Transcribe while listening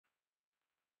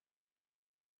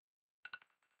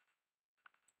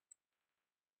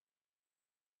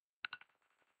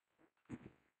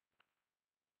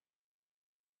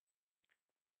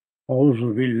أعوذ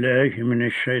بالله من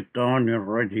الشيطان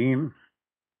الرجيم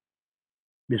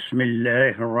بسم الله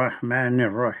الرحمن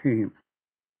الرحيم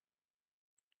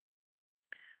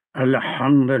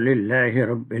الحمد لله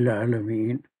رب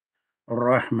العالمين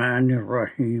الرحمن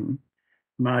الرحيم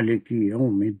مالك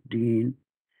يوم الدين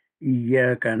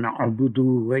إياك نعبد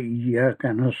وإياك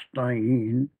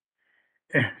نستعين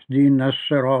اهدنا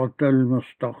الصراط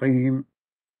المستقيم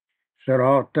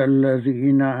صراط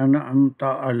الذين أنعمت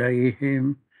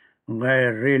عليهم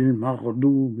غير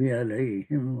المغضوب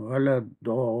عليهم ولا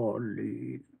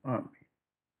الضالين آمين.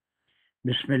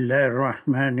 بسم الله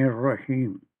الرحمن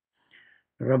الرحيم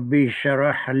ربي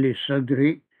اشرح لي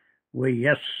صدري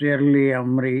ويسر لي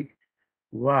أمري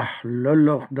واحلل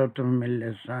عقدة من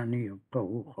لساني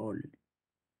يفقهوا قولي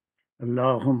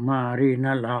اللهم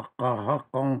أرنا الحق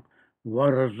حقا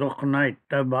وارزقنا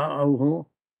اتباعه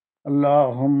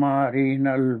اللهم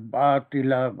أرنا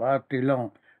الباطل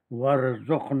باطلا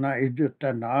وارزقنا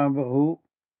اجتنابه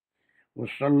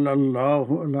وصلى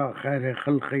الله على خير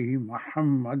خلقه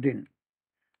محمد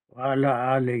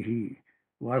وعلى آله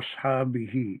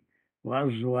وأصحابه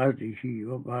وأزواجه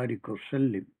وبارك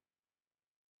وسلم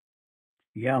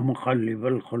يا مقلب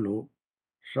القلوب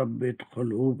ثبت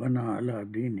قلوبنا على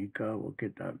دينك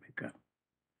وكتابك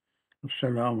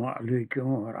السلام عليكم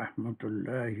ورحمة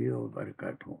الله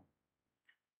وبركاته.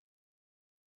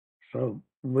 So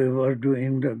we were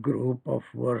doing the group of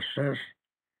verses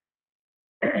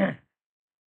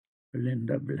fill in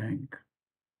the blank.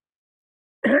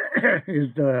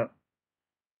 Is the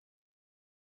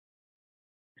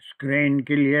screen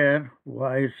clear?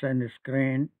 Voice and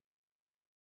screen?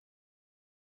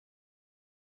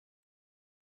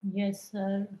 Yes,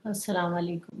 sir. Assalamu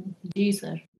alaikum. Ji,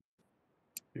 sir.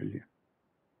 Clear.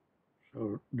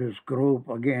 So this group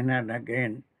again and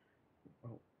again,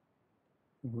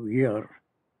 we are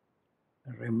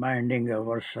reminding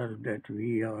ourselves that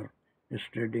we are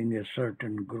studying a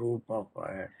certain group of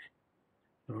ayahs.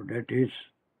 So that is,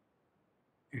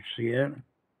 it's here.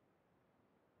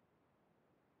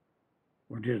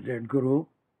 What is that group?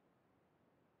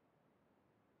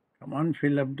 Come on,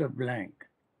 fill up the blank.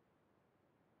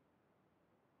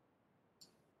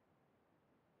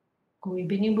 कोई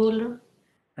भी नहीं बोल रहा.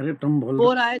 अरे तुम बोल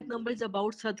Four ayat number is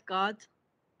about sadqat.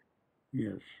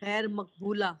 Yes. Khair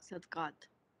maqboola sadqat.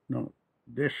 No,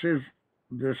 this is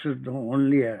the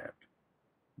only ayat.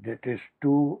 That is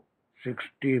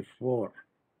 264.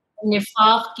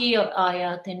 निफाक की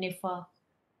आयत है. निफाक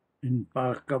इन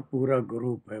पाक का पूरा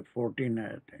ग्रुप है, 14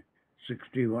 आयत है,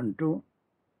 61 to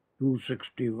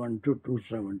 261 to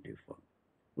 274.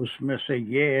 उसमें से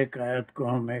ये एक आयत को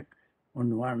हम एक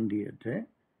उन्वान दिए थे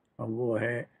और वो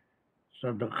है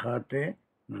सदक़ाते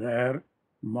गैर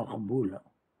मकबूला,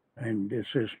 and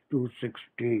this is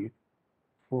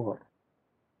 264.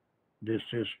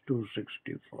 This is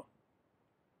 264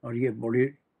 और ये बड़ी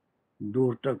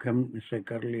दूर तक हम इसे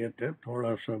कर लिए थे,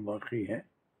 थोड़ा सा बाकी है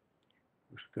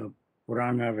उसका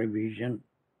पुराना रिवीजन.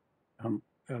 हम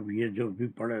अब ये जो भी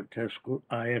पढ़े थे उसको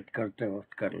आयत करते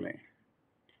वक्त कर लें.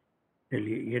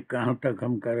 चलिए, ये कहाँ तक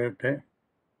हम कर रहे थे,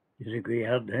 किसी को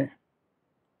याद है?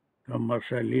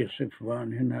 कमसली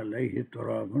सिफ़वान अलैहि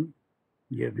तुराबुन,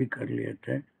 ये भी कर लिए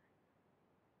थे.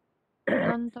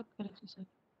 तक करे थे सर.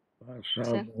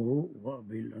 फासाबहु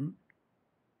वाबिलन,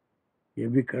 ये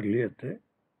भी कर लिए थे.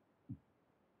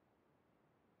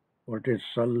 What is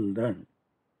सल्दन?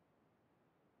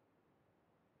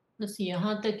 बस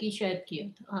यहाँ तक ही शायद किया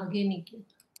था, आगे नहीं किया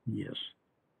था. यस.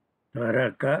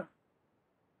 तरका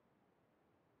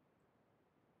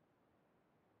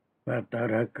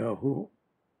फतरकहु,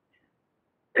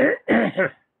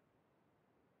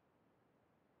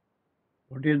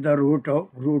 what is the root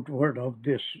word of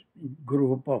this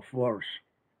group of words?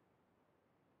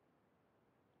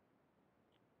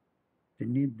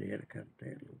 इतनी देर करते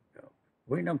हैं लोग,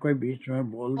 कोई ना कोई बीच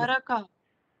में बोल दे. तरका.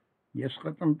 यस,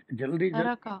 खत्म, जल्दी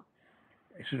तरका.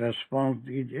 इस रेस्पॉन्स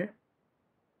दीजिए.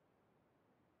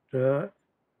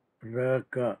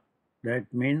 तरका,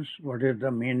 that means what is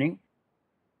the meaning?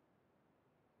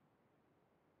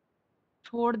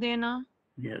 छोड़ देना.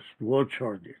 यस, वो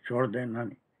छोड़ दिया, छोड़ देना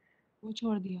नहीं, वो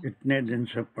छोड़ दिया. इतने दिन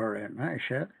से पढ़ रहे ना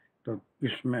शायद, तो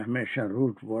इसमें हमेशा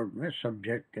रूट वर्ड में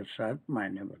सब्जेक्ट के साथ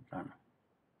मायने बताना.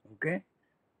 ओके.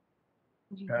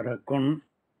 तरकुन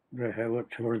जो है वो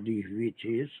छोड़ दी हुई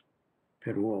चीज,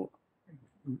 फिर वो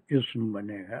इसम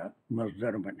बनेगा,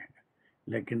 मजदर बनेगा.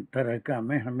 लेकिन तरका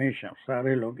में हमेशा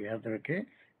सारे लोग याद रखें,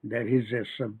 there is a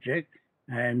subject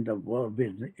and the verb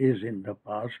is in the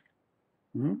past.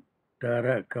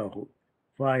 तरकहु,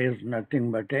 fa is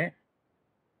nothing but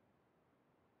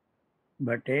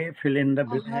a fill in the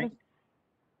blank.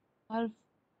 हर्फ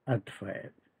अतफ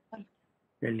है.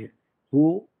 چلیے who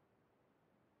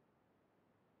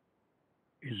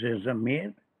is a ضمیر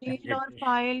فعل اور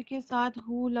فاعل کے ساتھ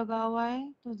ہو لگا ہوا ہے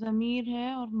تو ضمیر ہے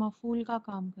اور مفعول کا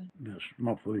کام کر بس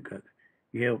مفعول کا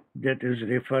یہ that is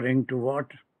referring to what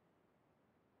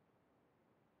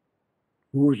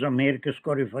who ضمیر کس کو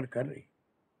ریفر کر رہی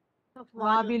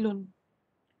وابل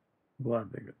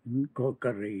وابل کو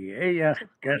کر رہی ہے یا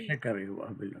کیسے کر رہی ہے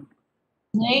وابل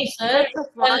نہیں سر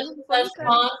صفوان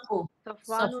کو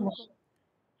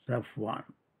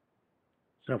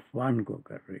صفوان کو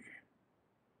کر رہی ہے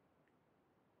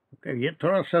یہ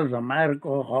تھوڑا سا ضمائر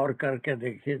کو غور کر کے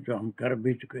دیکھیے جو ہم کر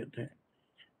بھی چکے تھے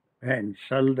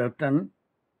سلدتن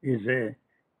is a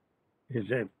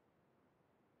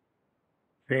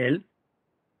fail.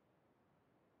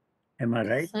 Am I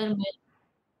right? Sir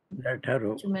Let her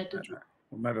میں تو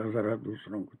میرا ذرا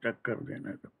دوسروں کو چیک کر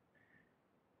دینا تو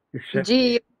جی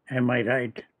Am I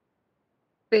right?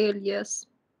 فیل یس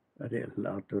ارے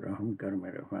اللہ تو رحم کر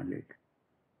میرے مالک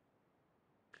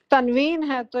تنوین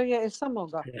ہے تو یہ اسم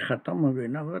ہوگا یہ ختم ہو گئی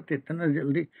نا بات اتنا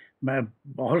جلدی میں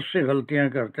بہت سی غلطیاں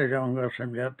کرتے جاؤں گا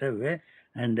سمجھاتے ہوئے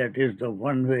and that is the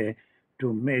one way to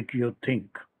make you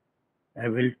think. I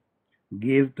will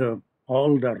give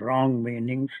all the wrong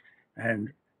meanings and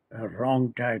wrong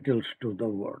titles to the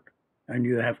word and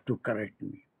you have to correct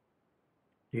me.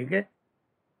 ٹھیک ہے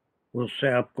اس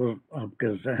سے آپ کو آپ کے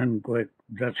ذہن کو ایک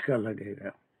دھچکا لگے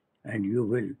گا and you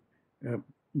will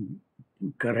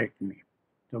correct me.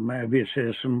 تو میں ابھی سے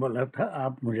اسم بولا تھا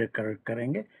آپ مجھے کریکٹ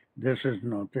کریں گے. This is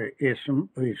not a اسم,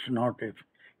 it's not a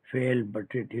fail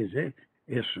but it is a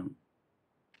اسم.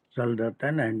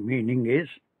 سلدتن and meaning is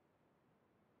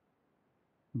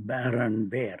barren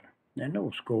bear ہے نا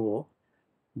اس کو وہ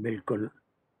بالکل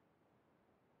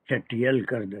چٹیل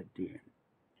کر دیتی ہے.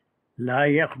 لا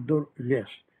يقدر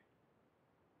yes.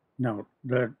 Now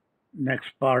the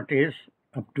next part is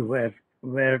up to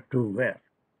where to where.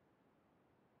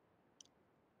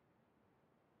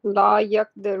 Law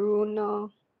یقدرون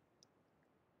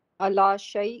Ali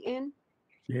شیء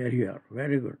There you are.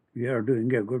 Very good. You are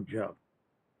doing a good job.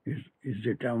 Is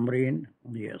it Amreen?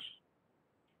 Yes.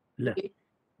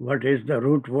 What is the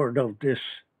root word of this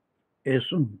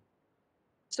ism?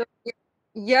 So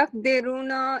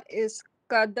یقدرون is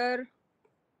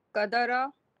قدرہ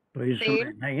تو اس Fail.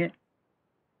 میں نہیں ہے.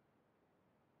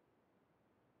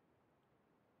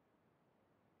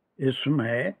 اسم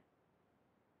ہے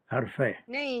حرف ہے.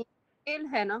 نہیں فیل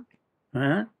ہے نا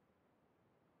ہاں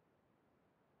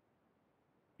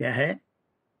کیا ہے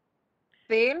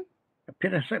فیل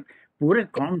پھر ایسا پورے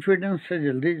کانفیڈنس سے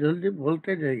جلدی جلدی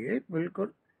بولتے جائیے. بالکل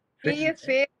یہ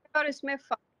فیل اور اس میں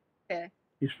فاعل ہے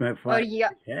اس میں اور فائل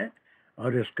ہے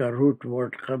اور اس کا روٹ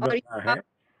ورڈ قدرہ ہے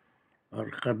اور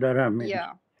قدرہ میں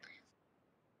یا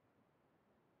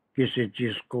کسی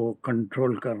چیز کو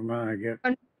کنٹرول کرنا یا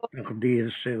تقدیر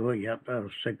سے ہو یا تو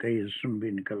اس سے کئی اسم بھی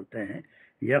نکلتے ہیں.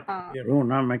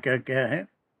 یقدرون میں کیا کیا ہے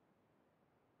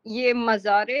یہ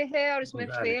مضارع ہے اور اس میں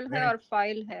مضارع فیل ہے ہے. اور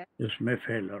فاعل ہے. اس میں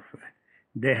فعل اور فعل.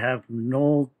 They have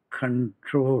no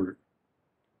control.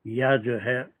 یا جو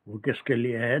ہے وہ کس کے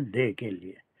لیے ہے دے کے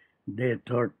لیے. دے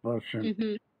تھرڈ پرسن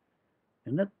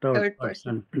ہے نا تھرڈ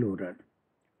پرسن پلورل.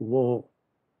 وہ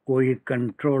کوئی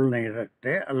کنٹرول نہیں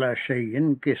رکھتے اللہ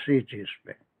شیئن کسی چیز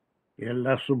پہ. یہ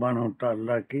اللہ سبحانہ و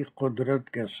تعالیٰ کی قدرت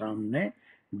کے سامنے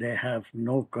they have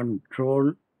no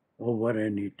control over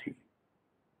any thing.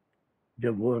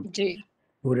 جب وہ جی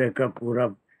پورے کا پورا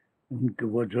ان کی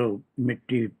وہ جو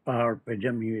مٹی پہاڑ پہ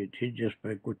جمی ہوئی تھی جس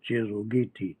پہ کچھ چیز اگی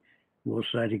تھی وہ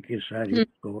ساری کی ساری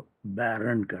اس کو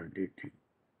بیرن کر دی تھی.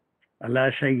 اللہ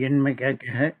شیئن میں کیا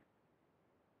کیا ہے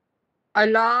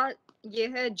اللہ یہ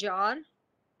ہے جار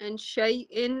اینڈ شیء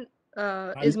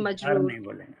از جار مجرور. نہیں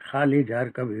بولیں گے. خالی جار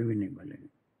کبھی بھی نہیں بولیں گے.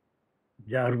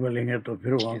 جار بولیں گے تو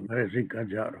پھر وہ انگریزی کا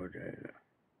جار ہو جائے گا.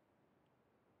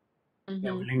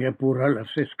 کیا بولیں گے پورا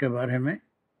لفظ اس کے بارے میں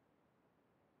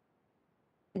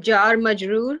جار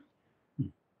مجرور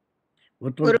وہ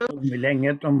تو ملیں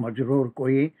گے تو مجرور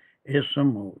کوئی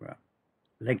اسم ہوگا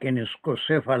لیکن اس کو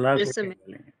صرف اللہ کو کیا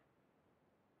بولیں گے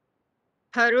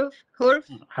حرف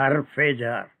حرف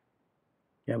جار.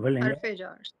 کیا بولیں گے حرف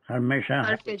جار ہمیشہ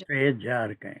حرف حرف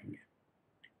جار کہیں گے.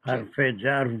 حرف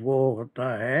جار وہ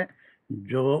ہوتا ہے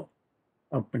جو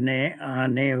اپنے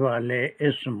آنے والے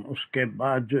اسم اس کے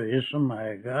بعد جو اسم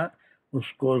آئے گا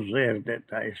اس کو زیر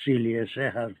دیتا ہے. اسی لیے سے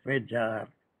حرف جار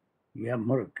یا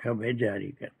مرکب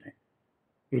جاری کہتے ہیں.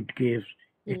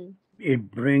 It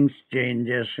brings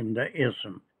changes in the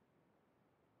ism.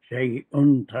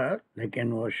 شیئن تھا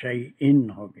لیکن وہ شیئن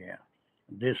ہو گیا.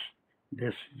 This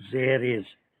زیر is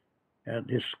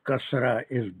this kasra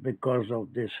is because of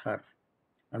this حرف.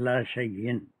 اللہ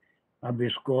شیئن اب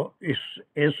اس کو اس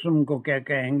اسم کو کیا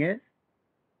کہیں گے؟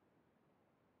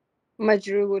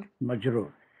 مجرور مجرور.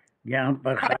 یہاں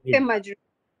پر حرف خالی مجرور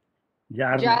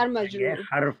جار جار نہیں بولیں گے، مجرور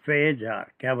حرف جار.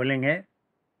 کیا بولیں گے؟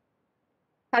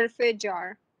 حرف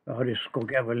جار اور اس کو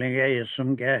کیا بولیں گے؟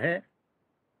 اسم کیا ہے؟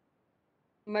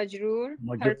 مجرور حرف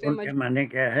مجرور کے مجرور معنی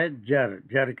کیا ہے؟ جر.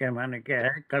 جر کے معنی کیا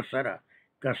ہے؟ کسرہ.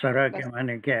 کسرہ کے بس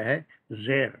معنی کیا ہے؟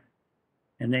 زیر.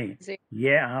 نہیں، زی-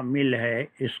 یہ عامل ہے،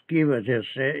 اس کی وجہ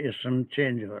سے اسم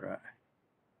چینج ہو رہا ہے.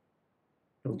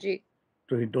 جی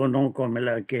تو یہ دونوں کو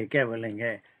ملا کے کیا بولیں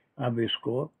گے؟ اب اس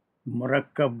کو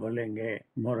مرکب بولیں گے،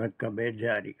 مرکب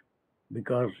جاری.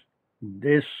 بیکاز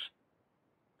دس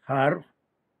حرف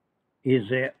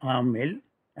is a amil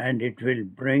and it will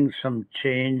bring some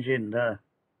change in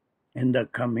the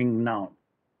coming noun.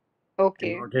 Okay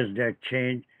And what is that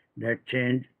change? That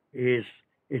change is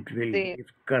it will زیر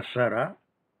give kasara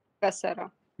کسرہ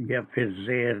یا پھر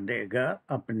زیر دے گا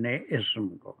اپنے اسم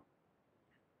کو.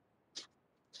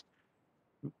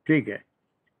 ٹھیک ہے،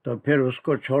 تو پھر اس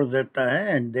کو چھوڑ دیتا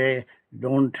ہے and they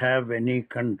don't have any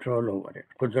control over it.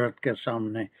 قدرت کے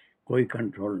سامنے کوئی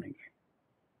کنٹرول نہیں ہے.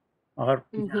 اور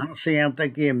یہاں سے یہاں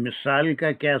تک یہ مثال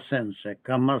کا کیا سینس ہے؟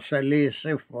 کمثلی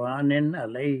صفوان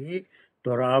علیہ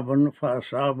تراب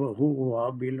فاصابہ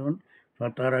وابل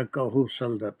فترکہ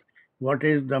صلدۃ. What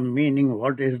is the meaning?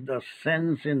 What is the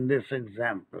sense in this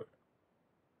example?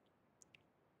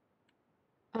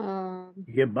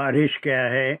 یہ بارش کیا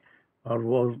ہے اور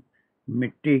وہ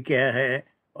مٹی کیا ہے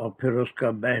اور پھر اس کا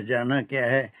بہہ جانا کیا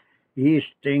ہے؟ Each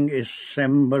thing is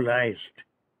symbolized.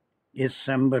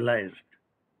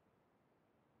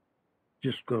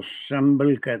 جس کو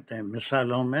سمبل کہتے ہیں.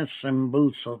 مثالوں میں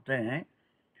سمبلس ہوتے ہیں،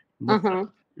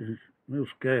 مطلب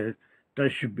اس کے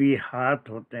تشبیہات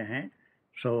ہوتے ہیں.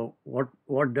 سو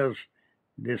what does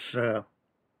this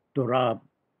Turab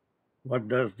what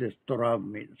does this Turab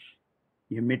means?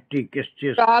 یہ مٹی کس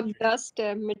چیز تراب ڈسٹ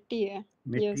ہے، مٹی ہے.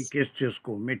 مٹی یس کس چیز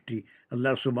کو؟ مٹی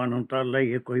اللہ سبحانہ تعالیٰ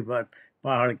یہ کوئی بات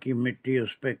پہاڑ کی مٹی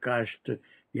اس پہ کاشت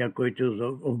یا کوئی چیز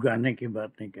اگانے کی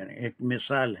بات نہیں کریں. ایک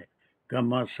مثال ہے،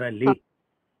 کمثلی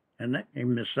ہے نا، ایک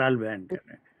مثال بیان کر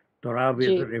رہے ہیں. تراب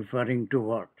جی از ریفرنگ ٹو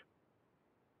واٹ؟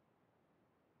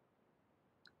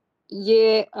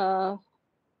 یہ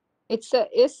اٹس اے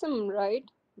اسم رائٹ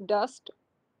ڈسٹ.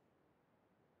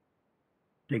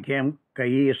 دیکھیے ہم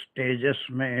کئی اسٹیجز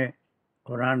میں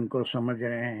قرآن کو سمجھ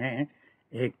رہے ہیں.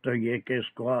 ایک تو یہ کہ اس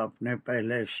کو آپ نے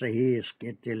پہلے صحیح اس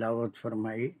کی تلاوت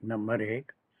فرمائی، نمبر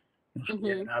 1 اس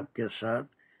کے آپ کے ساتھ.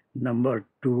 نمبر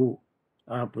 2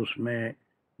 آپ اس میں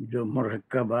جو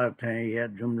مرکبات ہیں یا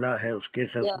جملہ ہے اس کی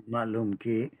قسم معلوم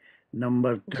کی.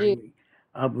 نمبر 3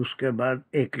 اب اس کے بعد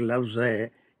ایک لفظ ہے،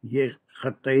 یہ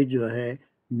خطی جو ہے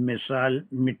مثال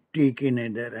مٹی کی نہیں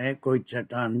دے رہے ہیں، کوئی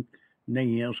چٹان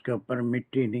نہیں ہے اس کے اوپر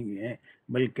مٹی نہیں ہے،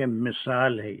 بلکہ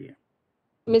مثال ہے. یہ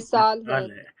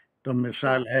مثال ہے. تو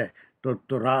مثال ہے تو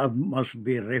تراب must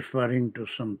be referring to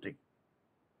something.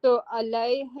 تو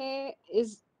علیہ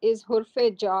is حرف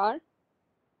جار.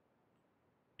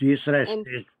 تیسرا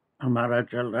اسٹیج ہمارا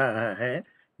چل رہا ہے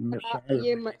مثال.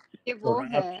 یہ وہ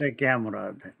تراب ہے. سے کیا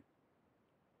مراد ہے؟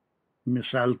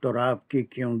 مثال تراب کی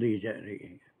کیوں دی جا رہی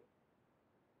ہے؟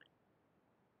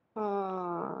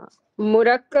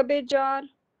 مرکب جار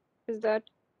is that؟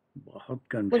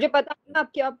 بہت مجھے پتا نہیں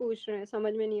آپ کیا پوچھ رہے ہیں،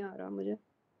 سمجھ میں نہیں آ رہا مجھے.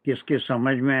 کس کی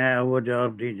سمجھ میں آیا وہ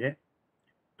جواب دیجئے.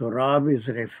 تراب از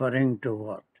ریفرنگ ٹو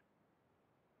واٹ؟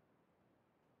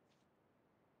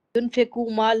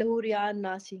 ينفقوا ماله رئاء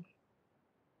الناس.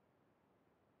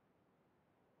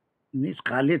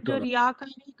 خالی جو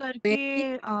ریاکاری کر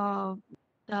کے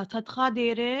صدقہ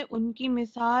دے رہے ان کی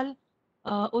مثال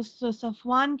اس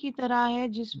صفوان کی طرح ہے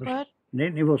جس پر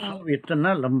نہیں وہ سب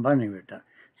اتنا لمبا نہیں بیٹا.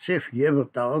 صرف یہ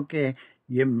بتاؤ کہ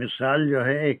یہ مثال جو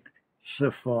ہے ایک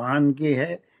صفوان کی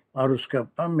ہے اور اس کے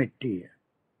اوپر مٹی ہے.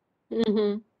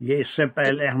 یہ اس سے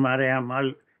پہلے ہمارے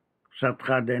اعمال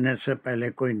صدقہ دینے سے پہلے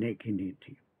کوئی نیکی نہیں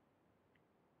تھی.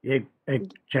 ایک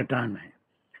چٹان ہے،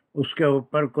 اس کے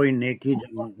اوپر کوئی نیکی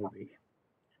جمع ہو گئی.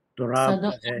 تراب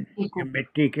ہے کہ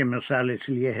مٹی کی مثال اس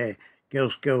لیے ہے کہ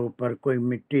اس کے اوپر کوئی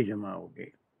مٹی جمع ہو گئی.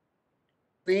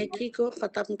 نیکی کو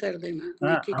ختم کر دینا.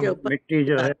 نیکی کے اوپر مٹی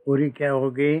جو ہے پوری کیا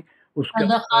ہوگی، اس کے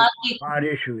اوپر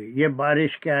بارش ہوئی. یہ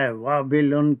بارش کیا ہے؟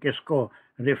 وابل کس کو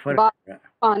ریفر کر رہا ہے؟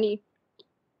 پانی.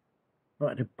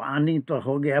 پانی تو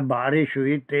ہو گیا، بارش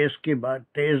ہوئی تیز کی بات،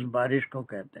 تیز بارش کو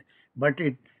کہتے ہیں. بٹ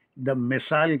دا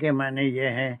مثال کے معنی یہ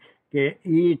ہے کہ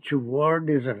H word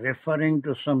is referring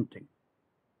to some thing.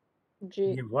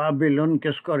 یہ وابل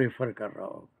کس کو ریفر کر رہا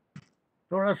ہوگا؟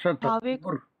 تھوڑا سا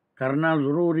تصور کرنا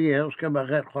ضروری ہے، اس کے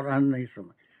بغیر قرآن نہیں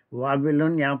سمجھ. وابل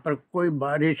یہاں پر کوئی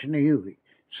بارش نہیں ہوئی،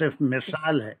 صرف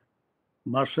مثال ہے.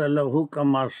 मसलहु का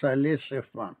मसल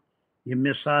सिफान, ये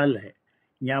मिसाल है।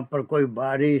 यहाँ पर कोई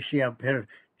बारिश या फिर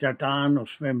चट्टान,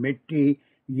 उसमें मिट्टी,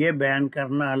 ये बयान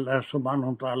करना अल्लाह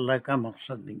सुब्हानहू व तआला का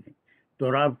मकसद नहीं है।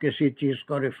 तो आप किसी चीज़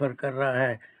को रेफर कर रहा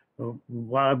है,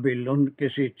 वाबिलुन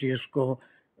किसी चीज़ को,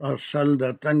 और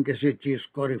सलदतन किसी चीज़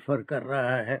को रेफर कर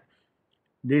रहा है।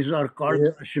 These are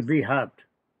called तशबीहात,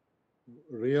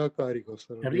 रियाकारी को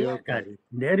सर, रियाकारी।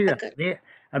 रियाकारी।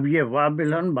 अब ये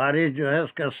वाबिलन बारिश जो है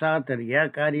उसके साथ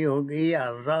रियाकारी हो गई,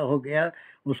 आज़ा हो गया,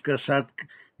 उसके साथ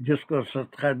जिसको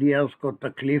सदका दिया उसको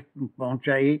तकलीफ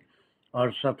पहुंचाई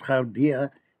और सदका दिया,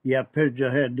 या फिर जो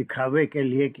है दिखावे के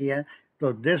लिए किया।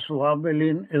 तो this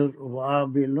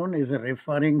वाबिलन is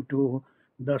referring to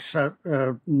the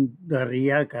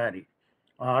रियाकारी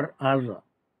और आज़ा।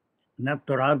 न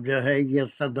तुराब जो है ये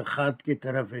सदक़ात की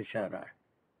तरफ इशारा है।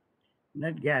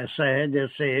 न ऐसा है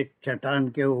जैसे एक चट्टान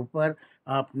के ऊपर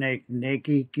आपने एक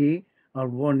नेकी की और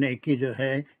वो नेकी जो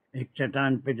है एक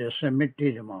चट्टान पे जैसे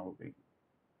मिट्टी जमा हो गई।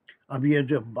 अब ये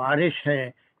जो बारिश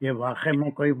है ये वाकई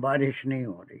में कोई बारिश नहीं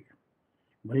हो रही है,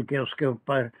 बल्कि उसके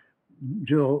ऊपर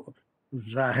जो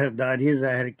ज़ाहिरदारी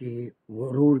ज़ाहिर की,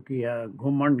 गुरूर किया,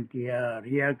 घुमंड किया,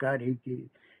 रियाकारी की,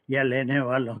 या लेने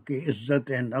वालों की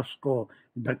इज्जत नफ्स को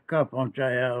धक्का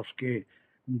पहुंचाया, उसके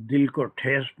दिल को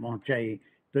ठेस पहुंचाई,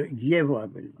 तो ये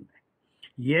वाबिलुन है।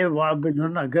 ये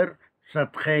वाबिलुन अगर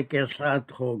सदक़े के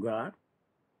साथ होगा,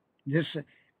 जिस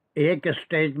एक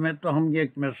स्टेज में तो हम ये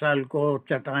मिसाल को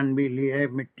चट्टान भी ली है,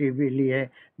 मिट्टी भी ली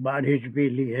है, बारिश भी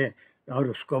ली है, और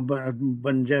उसको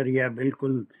बंजर या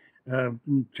बिल्कुल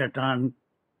चट्टान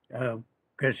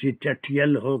कैसी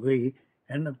चटियल हो गई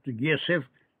है ना। तो ये सिर्फ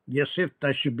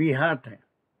तशबीहात है।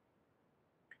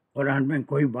 कुरान में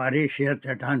कोई बारिश या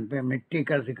चट्टान पे मिट्टी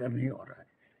का जिक्र नहीं हो रहा है।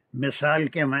 मिसाल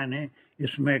के माने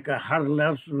इसमें का हर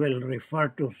लफ्ज़ will refer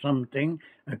to something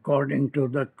according to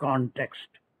the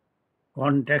context,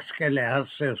 context के लिहाज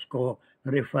से उसको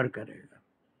रिफर करेगा।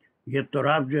 ये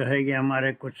तुराब जो है ये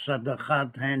हमारे कुछ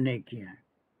सदक़ात हैं, नेकियां हैं,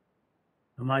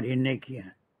 हमारी नेकियां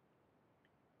हैं।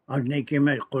 और नेकी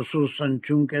में खुसूसन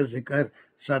चूँकि ज़िक्र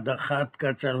सदक़ात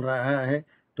का चल रहा है,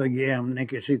 तो ये हमने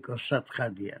किसी को सदका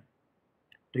दिया,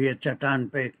 तो ये चट्टान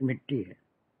पे एक मिट्टी है।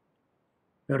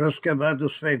 फिर उसके बाद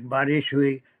उस पर एक बारिश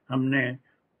हुई, हमने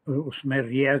उसमें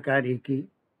रियाकारी की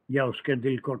या उसके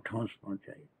दिल को ठोंस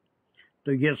पहुंचाई।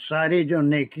 तो ये सारी जो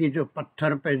नेकी जो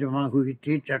पत्थर पे जमा हुई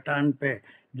थी, चट्टान पे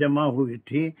जमा हुई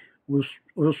थी,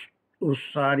 उस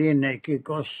सारी नेकी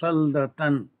को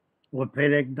सलदतन, वो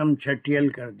फिर एकदम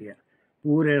छटियल कर दिया,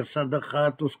 पूरे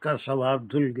सदक़ात उसका सवाब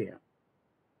धुल गया।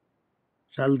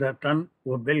 सलदतन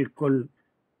वो बिल्कुल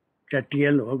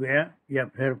चटियल हो गया, या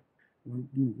फिर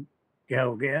क्या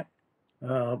हो गया,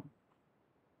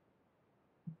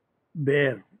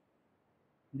 बेर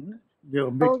जो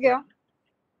हो गया।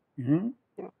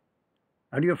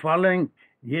 Are you following?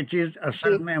 ये चीज़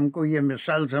असल में हमको ये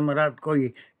मिसाल से मुराद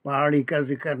कोई पहाड़ी का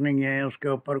जिक्र नहीं है, उसके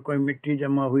ऊपर कोई मिट्टी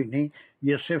जमा हुई नहीं,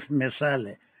 ये सिर्फ मिसाल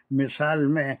है। मिसाल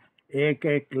में एक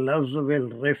एक लफ्ज़ will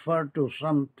refer to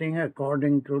something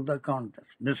according to the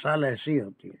context. मिसाल ऐसी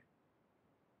होती है।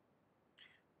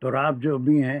 तो आप जो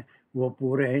भी हैं वो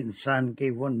पूरे इंसान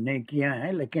की वो नेकियां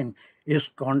हैं, लेकिन इस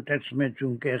कॉन्टेक्स्ट में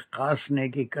चूंकि ख़ास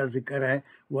नेकी का जिक्र है,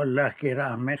 वो अल्लाह की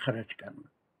राह में खर्च करना।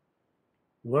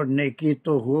 वो नेकी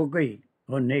तो हो गई,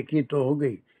 वो नेकी तो हो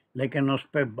गई, लेकिन उस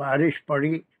पर बारिश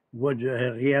पड़ी, वो जो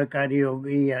है रियाकारी हो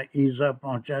गई या ईज़ा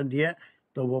पहुंचा दिया,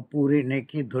 तो वो पूरी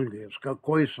नेकी धुल गई, उसका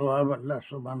कोई सवाब अल्लाह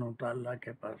सुब्हानहू व तआला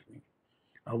के पास नहीं।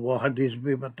 अब वो हदीस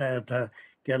भी बताया था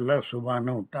कि अल्लाह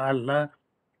सुब्हानहू व तआला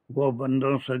वो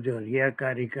बंदों से जो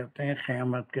रियाकारी करते हैं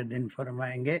क़यामत के दिन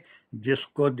फरमाएंगे,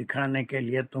 जिसको दिखाने के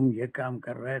लिए तुम ये काम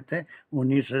कर रहे थे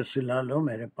उन्हीं से सिला लो,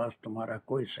 मेरे पास तुम्हारा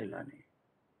कोई सिला नहीं।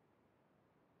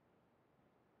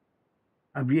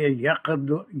 अब ये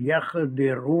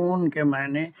यक़दिरून के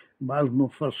माने बाज़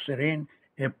मुफस्सिरीन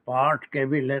ए पार्ट के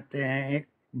भी लेते हैं,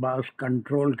 बाज़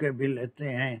कंट्रोल के भी लेते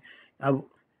हैं। अब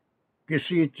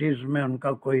किसी चीज़ में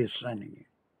उनका कोई हिस्सा नहीं है।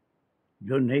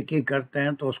 जो नेकी करते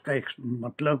हैं तो उसका एक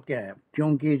मतलब क्या है,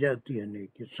 क्यों की जाती है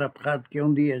नेकी, सदक़ात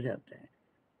क्यों दिए जाते हैं,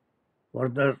 फॉर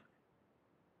द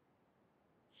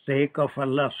सेक ऑफ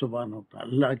अल्लाह सुब्हानहू व तआला,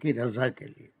 अल्लाह की रज़ा के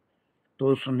लिए। तो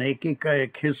उस नेकी का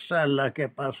एक हिस्सा अल्लाह के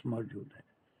पास मौजूद है।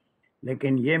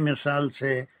 लेकिन ये मिसाल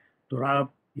से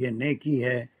तुराब ये नेकी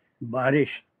है, बारिश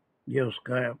ये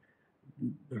उसका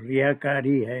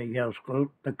रियाकारी है या उसको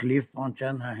तकलीफ़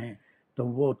पहुंचाना है, तो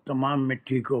वो तमाम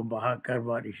मिट्टी को बहाकर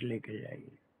बारिश लेके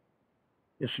जाएगी।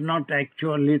 It's not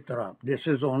actually Turab, this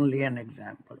is only an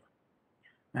example,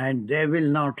 and they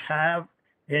will not have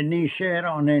any share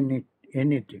on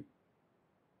anything.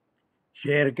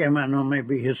 Share के मानों में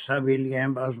भी हिस्सा भी लिए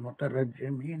हैं बाज़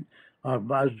मुतरज्जिमीन, اور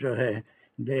بعض جو ہے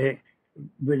دے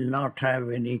will not have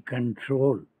any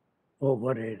control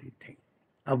over every thing.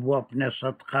 اب وہ اپنے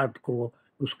صدقات کو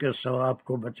اس کے ثواب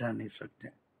کو بچا نہیں سکتے،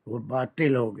 وہ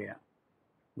باطل ہو گیا،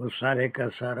 وہ سارے کا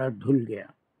سارا دھل گیا.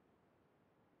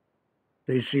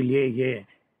 تو اسی لیے یہ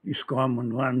اس کو ہم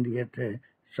عنوان دیے تھے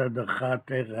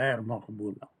صدقات غیر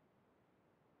مقبولہ.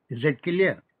 Is it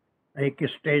clear? ایک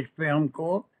اسٹیج پہ ہم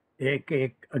کو ایک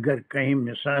ایک اگر کہیں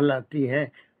مثال آتی ہے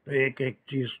تو ایک ایک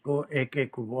چیز کو ایک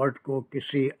ایک ورڈ کو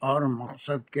کسی اور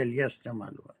مقصد کے لیے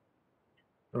استعمال ہوا.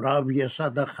 تو اب یہ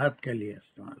صدقات کے لیے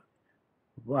استعمال،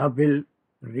 وابل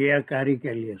ریاکاری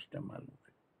کے لیے استعمال ہوا،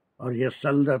 اور یہ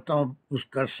سلدتوں اس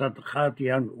کا صدقات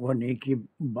یا وہ نیکی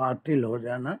باطل ہو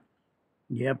جانا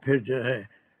یا پھر جو ہے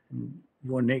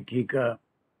وہ نیکی کا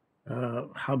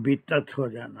حبیطت ہو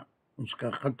جانا، اس کا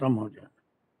ختم ہو جانا.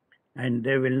 And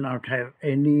they will not have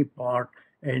any part,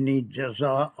 any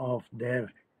jaza of their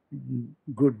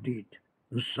good deed.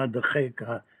 اس صدقے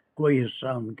کا کوئی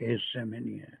حصہ ان کے حصے میں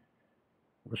نہیں ہے،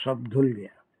 وہ سب دھل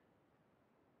گیا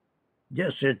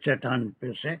جیسے چٹان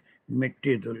پہ سے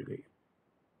مٹی دھل گئی.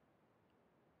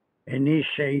 اینی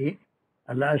شیء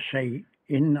اللہ شیء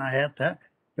ان آیا تھا،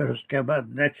 پھر اس کے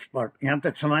بعد نیکسٹ پارٹ. یہاں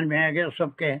تک سمجھ میں آ گیا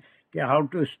سب کے کہ ہاؤ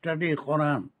ٹو اسٹڈی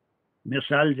قرآن.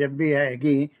 مثال جب بھی آئے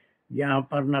گی یہاں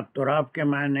پر نہ تراب کے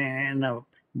معنی ہیں، نہ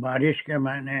بارش کے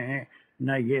معنی ہیں،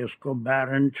 نہ یہ اس کو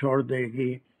بیرن چھوڑ دے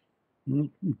گی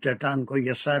چٹان کو،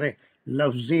 یہ سارے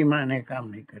لفظی معنی کام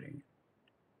نہیں کریں گے،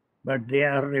 but they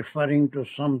are referring to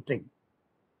some thing.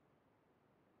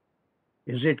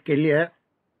 Is it clear?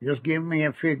 Just give me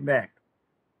a feed back.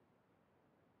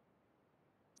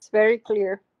 It's very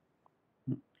clear.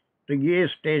 تو یہ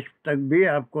اسٹیج تک بھی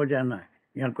آپ کو جانا ہے.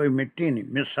 یہاں کوئی مٹی نہیں.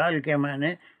 مثال کے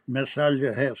معنی، مثال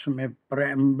جو ہے اس میں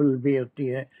پریمبل بھی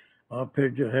ہوتی ہے، اور پھر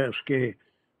جو ہے اس کے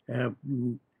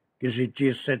کسی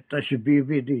چیز سے تشبیہ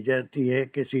بھی دی جاتی ہے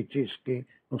کسی چیز کی،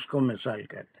 اس کو مثال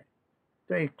کہتے ہیں.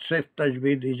 تو ایک صرف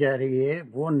تشبیہ دی جا رہی ہے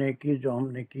وہ نیکی جو ہم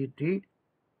نے کی تھی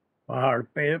پہاڑ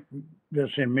پہ،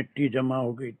 جیسے مٹی جمع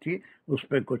ہو گئی تھی اس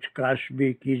پہ کچھ کاش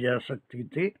بھی کی جا سکتی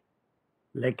تھی،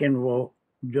 لیکن وہ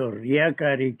جو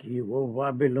ریاکاری کی وہ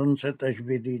وابل ان سے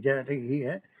تشبیہ دی جا رہی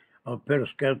ہے، اور پھر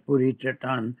اس کے پوری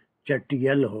چٹان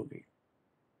چٹیل ہو گئی،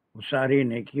 وہ ساری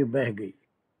نیکی بہہ گئی.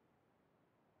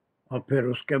 اور پھر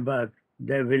اس کے بعد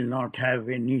دے will not have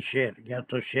any share, یا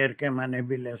تو شیئر کے معنی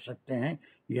بھی لے سکتے ہیں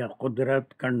یا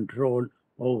قدرت، control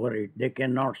over it. They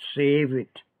can not save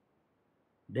it,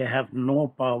 they have no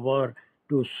power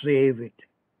to save it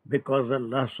because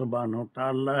اللہ سبحانہ و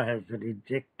تعالیٰ ہیز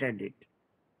ریجیکٹڈ اٹ.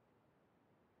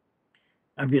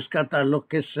 اب اس کا تعلق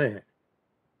کس سے ہے؟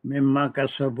 مما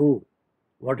کسبو.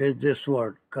 What is this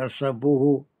word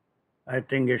کسبو؟ I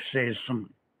think it's اسم.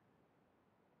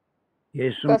 یہ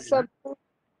اسم Kasab,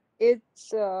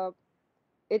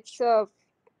 it's a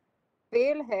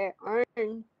fail ہے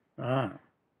earn، ہاں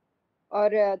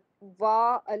اور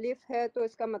وا الف ہے تو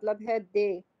اس کا مطلب ہے دے.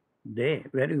 دے.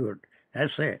 Very good.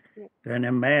 ایسے تو یعنی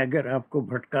میں اگر آپ کو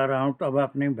بھٹکا رہا ہوں تو اب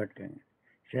آپ نہیں بھٹکیں گے،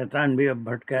 شیطان بھی اب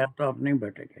بھٹکایا تو آپ نہیں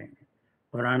بھٹکیں گے،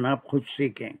 قرآن آپ خود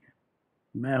سیکھیں گے.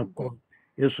 میں آپ کو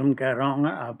اسم کہہ رہا ہوں،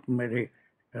 آپ میرے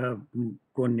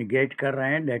کو نگیٹ کر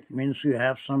رہے ہیں، that means you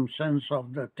have some sense of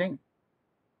the thing.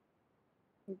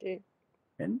 جی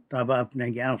تب آپ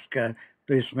نے کیا اس کا،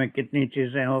 تو اس میں کتنی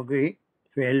چیزیں ہو گئی؟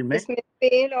 فعل میں اس میں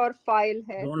فیل اور فائل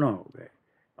ہے. دونوں ہو گئے.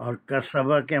 اور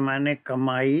کسبہ کے معنی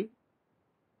کمائی،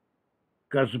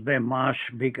 کسب معاش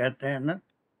بھی کہتے ہیں نا،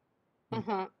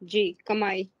 ہاں جی،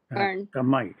 کمائی، earn.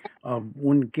 کمائی. اور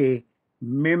ان کی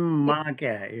مما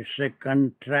کیا ہے؟ It's a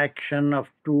contraction of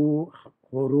two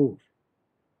حروف.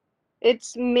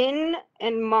 It's min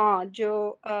and ma، جو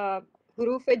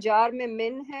حروف جار میں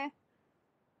من ہے،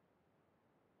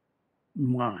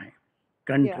 ماں ہے،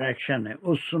 کنٹریکشن ہے.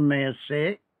 اس میں سے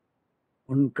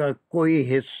ان کا کوئی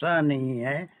حصہ نہیں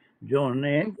ہے جو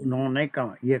انہوں نے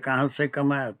کمایا. یہ کہاں سے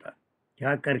کمایا تھا؟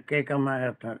 کیا کر کے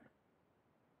کمایا تھا؟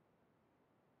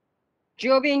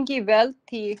 جو بھی ان کی ویلتھ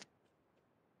تھی،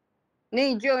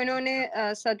 نہیں جو انہوں نے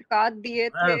صدقات دیے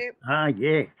تھے. ہاں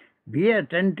یہ be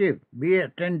attentive, be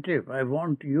attentive. I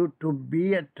want you to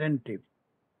be attentive.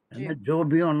 جو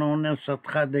بھی انہوں نے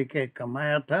صدقہ دے کے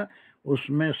کمایا تھا اس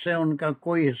میں سے ان کا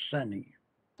کوئی حصہ نہیں ہے.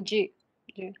 جی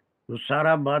جی تو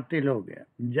سارا باطل ہو گیا.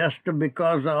 Just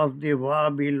because of the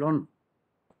وابلن،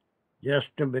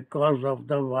 just because of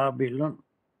the وابلن،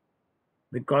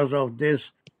 because of this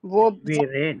وہ heavy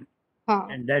rain. ہاں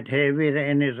And that heavy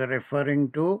rain is referring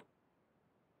to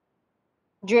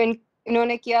جو انہوں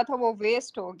نے کیا تھا وہ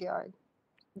ویسٹ ہو گیا.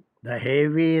 the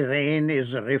heavy rain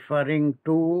is referring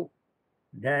to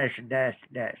dash dash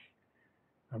dash.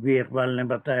 ابھی اقبال نے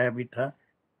بتایا بھی تھا.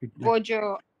 وہ جو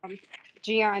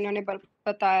جی ہاں انہوں نے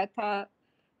بتایا تھا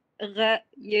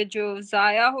یہ جو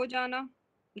ضائع ہو جانا،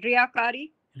 ریاکاری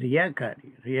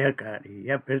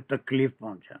یا پھر تکلیف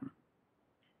پہنچانا،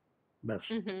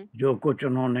 بس جو کچھ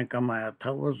انہوں نے کمایا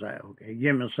تھا وہ ضائع ہو گیا.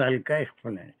 یہ مثال کا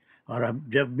ایکسپلین. اور اب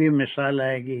جب بھی مثال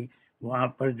آئے گی وہاں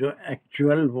پر جو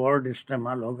ایکچوئل ورڈ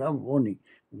استعمال ہوگا وہ نہیں،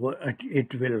 وہ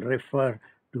it will refer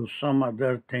to some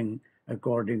other thing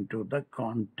according to the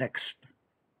context.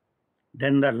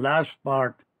 Then the last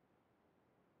part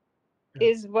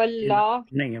is واللہ.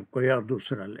 نہیں، اب کوئی اور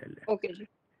دوسرا لے لے. اوکے جی.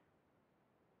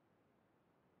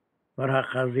 فرح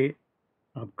قاضی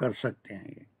آپ کر سکتے ہیں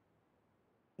یہ.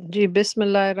 جی بسم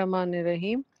اللہ الرحمن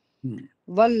الرحیم.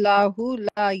 واللہ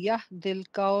لا یہدی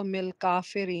القوم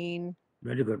الکافرین.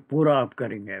 Very good. پورا آپ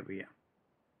کریں گے ابھی.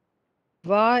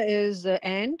 وا از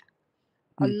اینڈ،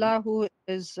 اللہ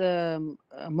از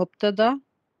مبتدا.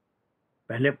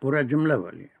 پہلے پورا جملہ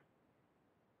بولیے.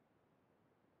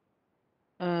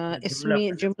 اسمی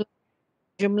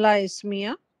جملہ اسمیہ.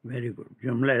 Very good.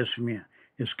 جملہ اسمیہ.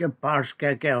 اس کے پارٹس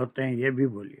کیا کیا ہوتے ہیں یہ بھی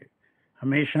بولیے.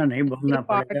 ہمیشہ نہیں بولنا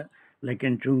پڑے گا،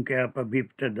 لیکن چونکہ آپ ابھی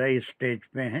ابتدائی اسٹیج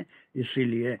پہ ہیں اسی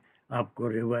لیے آپ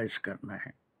کو ریوائز کرنا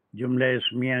ہے. جملہ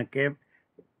اسمیہ کے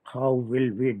how will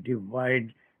we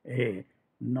divide a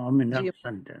nominal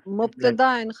sentence.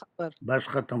 مبتدا ان خبر. بس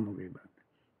ختم ہو گئی بات.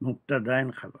 مبتدا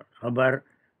ان خبر. خبر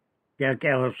کیا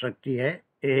کیا ہو سکتی ہے؟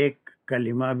 ایک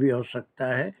کلمہ بھی ہو سکتا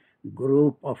ہے،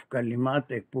 گروپ آف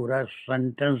کلمات، ایک پورا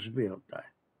سینٹنس بھی ہوتا ہے.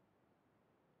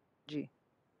 جی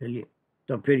چلیے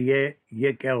تو پھر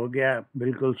یہ کیا ہو گیا؟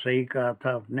 بالکل صحیح کہا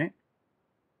تھا آپ نے.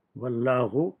 واللہ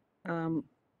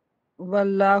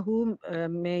واللہ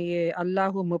میں یہ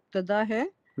اللہ مبتدا ہے.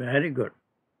 Very good.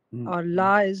 اور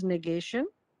لا از نیگیشن.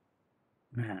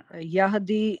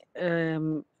 یہدی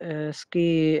اس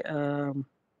کی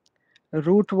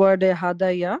روٹ ورڈ ہے ہادا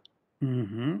یا.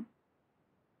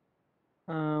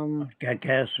 کیا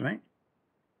کیا ہے اس میں؟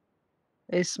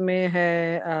 اس میں ہے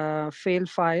فیل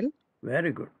فائل.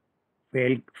 Very good.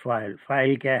 فیل فائل.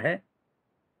 فائل کیا ہے؟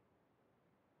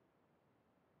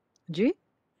 جی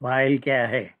فائل کیا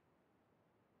ہے؟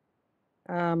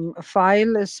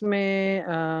 فائل اس میں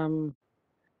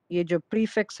یہ جو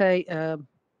پریفکس ہے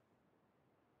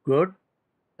گڈ.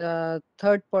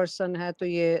 تھرڈ پرسن ہے تو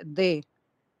یہ دے.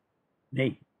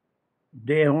 نہیں،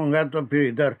 دے ہوں گا تو پھر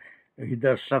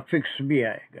ادھر سفکس بھی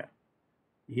آئے گا.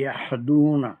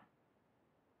 یحدون.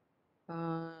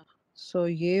 سو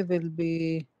یہ ول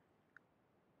بی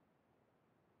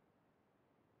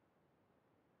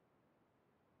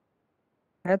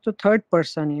ہے تو تھرڈ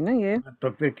پرسن ہی نا یہ. تو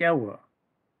پھر کیا ہوا؟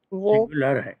 وہ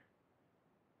سنگولر ہے.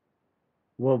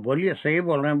 وہ بولیے، صحیح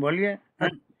بول رہے ہیں، بولیے.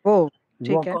 وہ وہ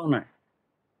ٹھیک ہے. کون ہے؟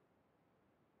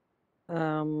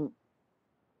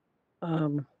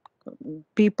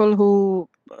 پیپل ہو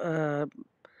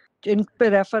جن پہ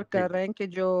ریفر کر رہے ہیں کہ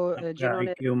جو جنہوں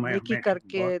نے نیکی کر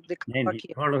کے دکھا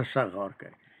نہیں، تھوڑا سا غور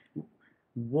کریں.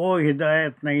 وہ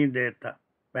ہدایت نہیں دیتا.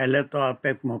 پہلے تو آپ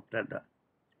ایک مبتدا.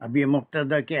 اب یہ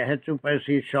مبتدا کیا ہے؟ چپ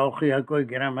ایسی شوقیہ کوئی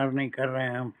گرامر نہیں کر رہے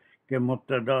ہیں ہم کہ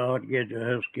مبتدا اور یہ جو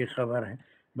ہے اس کی خبر ہے،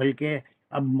 بلکہ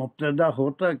اب مبتدا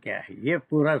ہوتا کیا ہے یہ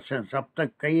پورا سینس. اب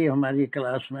تک کئی ہماری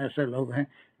کلاس میں ایسے لوگ ہیں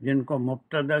جن کو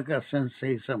مبتدا کا سینس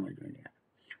صحیح سمجھ میں نہیں آتا.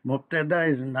 مبتدا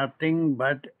is nothing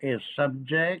but a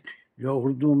subject, جو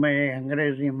اردو میں،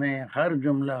 انگریزی میں ہر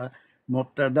جملہ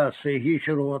مبتدا سے ہی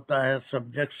شروع ہوتا ہے،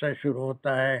 سبجیکٹ سے شروع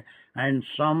ہوتا ہے. And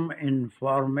some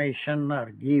information are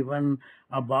given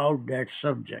about that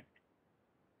subject.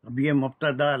 اب یہ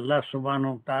مبتدا اللہ سبحانہ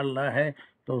و تعالیٰ ہے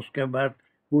تو اس کے بعد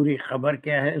پوری خبر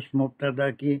کیا ہے اس مبتدا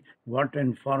کی؟ What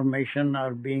information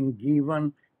are being given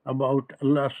about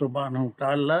اللہ سبحانہ و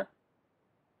تعالیٰ.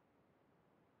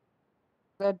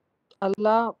 that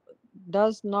Allah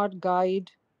does not guide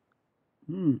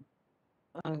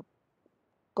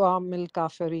قوم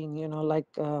الکافرین,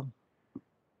 like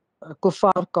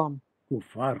کفار قوم.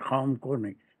 کفار قوم کو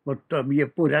نہیں. وہ تو اب یہ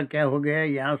پورا کیا ہو گیا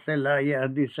یہاں سے لا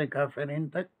یہدی سے کافرین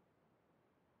تک؟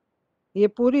 یہ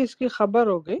پوری اس کی خبر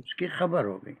ہو گئی. اس کی خبر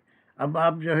ہو گئی. اب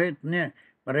آپ جو ہے اتنے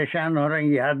پریشان ہو رہے ہیں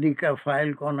یہدی کا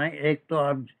فائل کون ہے؟ ایک تو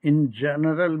آپ ان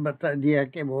جنرل بتا دیا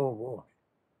کہ وہ ہے،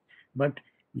 بٹ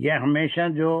یہ ہمیشہ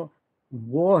جو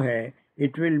وہ ہے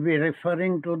it will be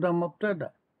referring to the مبتدا.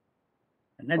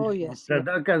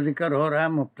 مبتدا کا ذکر ہو رہا ہے،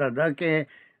 مبتدا کے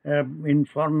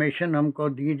انفارمیشن ہم کو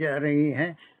دی جا رہی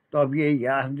ہے. تو اب یہ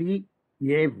یہدی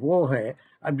یہ وہ ہے.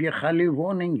 اب یہ خالی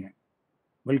وہ نہیں ہے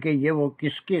بلکہ یہ وہ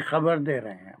کس کی خبر دے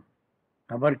رہے ہیں.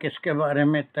 خبر کس کے بارے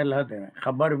میں اطلاع دے رہے ہیں؟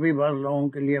 خبر بھی بعض لوگوں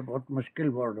کے لیے بہت مشکل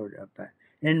ورڈ ہو جاتا ہے.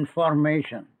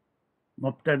 انفارمیشن.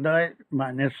 مبتدا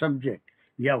معنی سبجیکٹ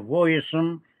یا وہ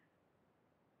اسم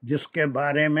جس کے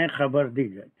بارے میں خبر دی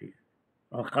جاتی ہے.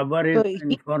 اور خبر تو از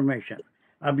انفارمیشن.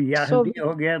 اب so یہدی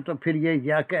ہو گیا تو پھر یہ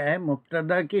یا کیا ہے؟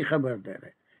 مبتدا کی خبر دے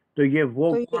رہے. تو یہ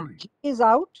وہ کون ہے؟ he is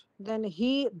out, then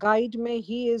he guide میں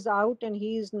he is out and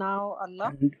he is now Allah.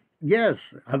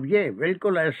 یس. اب یہ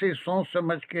بالکل ایسی سوچ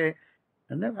سمجھ کے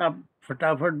ہے نا آپ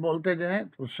فٹافٹ بولتے جائیں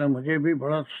تو اس سے مجھے بھی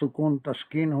بڑا سکون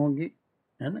تسکین ہوگی،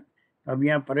 ہے نا. اب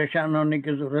یہاں پریشان ہونے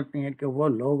کی ضرورت نہیں ہے کہ وہ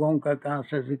لوگوں کا کہاں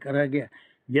سے ذکر آ گیا.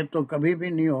 یہ تو کبھی بھی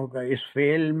نہیں ہوگا. اس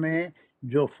فعل میں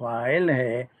جو فاعل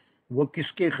ہے وہ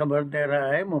کس کی خبر دے رہا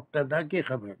ہے؟ مبتدا کی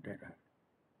خبر دے رہا ہے.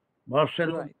 بہت سے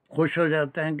لوگ خوش ہو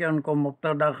جاتے ہیں کہ ان کو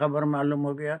مبتدا خبر معلوم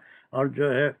ہو گیا اور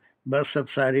جو ہے بس اب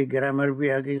ساری گرامر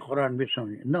بھی آ گئی، قرآن بھی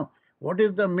سمجھ. نو، what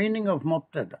is the meaning of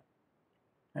مبتدا؟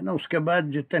 ہے نا. اس کے بعد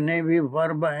جتنے بھی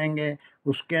ورب آئیں گے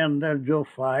اس کے اندر جو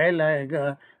فاعل آئے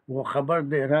گا وہ خبر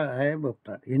دے رہا ہے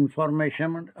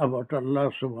انفارمیشن اباؤٹ اللہ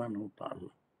سبحانہ وتعالی.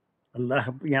 اللہ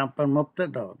یہاں پر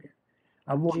مبتدا ہو گیا.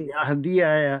 اب وہ یہدی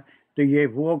آیا تو یہ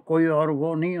وہ کوئی اور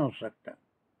وہ نہیں ہو سکتا.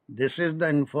 دس از the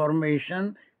information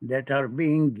that are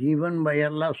being given by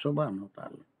اللہ سبحانہ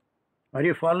وتعالی. Are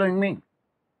you following me?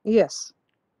 Yes.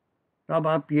 اب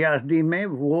آپ یہدی میں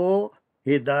وہ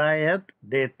ہدایت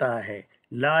دیتا ہے،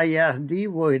 لا یہدی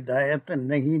وہ ہدایت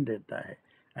نہیں دیتا ہے.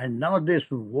 اینڈ ناؤ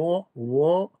دس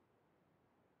وہ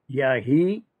یا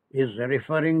ہی از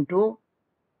ریفرنگ ٹو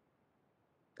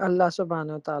اللہ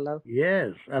سبحانہ وتعالی.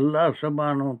 یس، اللہ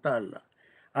سبحانہ وتعالی.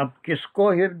 اب کس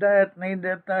کو ہدایت نہیں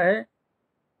دیتا ہے؟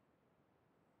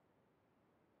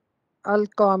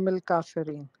 القوم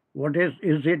الکافرین. What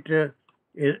is it?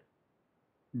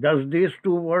 Does these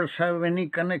two words have any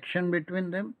connection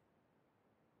between them?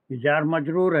 جار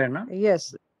مجرور ہے نا؟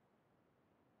 Yes.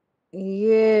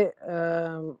 یہ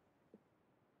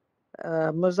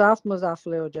مضاف مضاف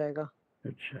لے ہو جائے گا.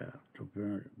 اچھا، تو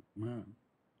پھر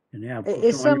یعنی آپ کو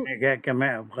اسم سمجھ میں گیا کہ میں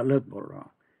اب غلط بول رہا ہوں،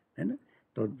 ہے نا.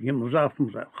 تو یہ مضاف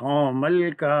قوم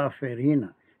الکافرین،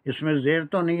 اس میں زیر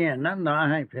تو نہیں ہے نا؟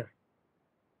 نہ ہے. پھر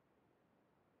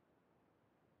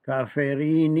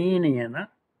کافرینی نہیں ہے نا؟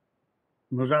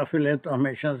 مضاف الیہ تو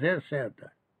ہمیشہ زیر سے آتا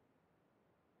ہے.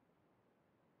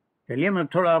 چلیے میں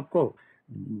تھوڑا آپ کو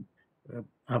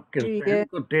آپ کے ذہن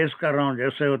کو تیز کر رہا ہوں.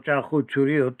 جیسے وہ چاقو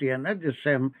چھری ہوتی ہے نا جس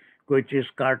سے ہم کوئی چیز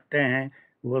کاٹتے ہیں،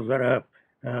 وہ ذرا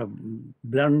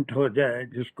بلنٹ ہو جائے،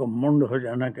 جس کو منڈ ہو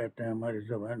جانا کہتے ہیں ہماری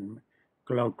زبان میں،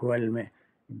 کلاک ویل میں.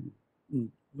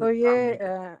 تو یہ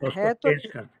ہے تو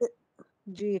تیز کرتے.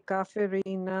 جی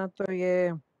کافرین. تو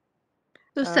یہ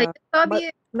تو سید کا بھی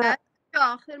ہے جو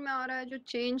آخر میں آ رہا ہے جو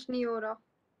چینج نہیں ہو رہا،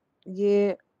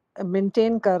 یہ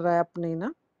مینٹین کر رہا ہے اپنی نا.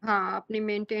 ہاں اپنی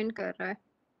مینٹین کر رہا ہے.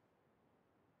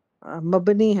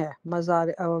 مبنی ہے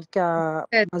کیا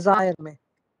مظاہر میں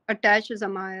اٹیچ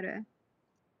ضمائر ہے.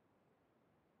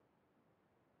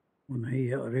 نہیں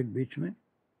ہے اور ایک بیچ میں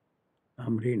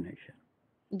امری نشان.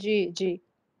 جی جی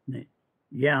نہیں،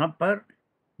 یہاں پر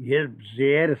یہ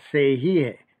زیر سے ہی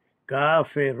ہے.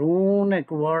 کافرون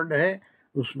ایک ورڈ ہے،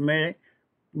 اس میں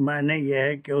معنی یہ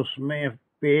ہے کہ اس میں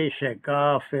پیش ہے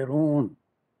کافرون.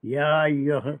 یا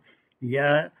ایھا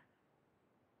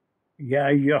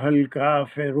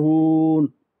کافرون،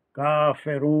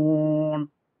 کافرون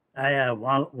آیا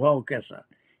واو کے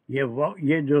ساتھ.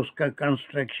 یہ جو اس کا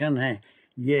کنسٹرکشن ہے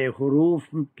یہ حروف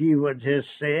کی وجہ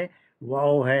سے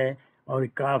واو ہے، اور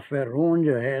کافرون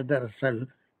جو ہے دراصل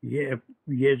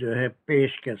یہ جو ہے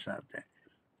پیش کے ساتھ ہے.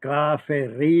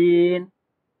 کافرین،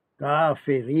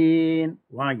 کافرین.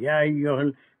 وہاں یا ایھا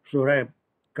سورہ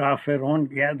کافرون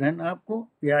یاد ہے نا آپ کو؟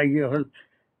 یا ایھا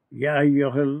کیا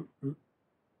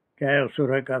ہے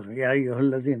سورہ کافر؟ یا ایھا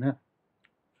الذین،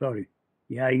 سوری،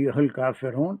 یا ایھا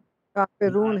الکافرون.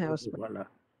 کافرون ہے اس میں. والا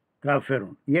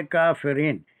کافرون، یہ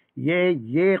کافرین،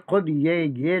 یہ خود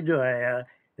یہ جو ہے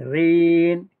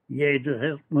رین، یہ جو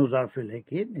ہے مضاف الیہ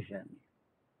کی نشانی.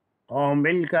 قوم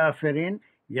الکافرین،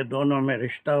 یہ دونوں میں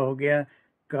رشتہ ہو گیا.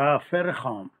 کافر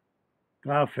قوم،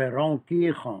 کافروں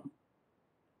کی قوم.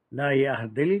 لا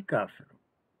یہدی الکافر.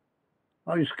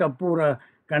 اور اس کا پورا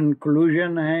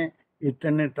کنکلوژن ہے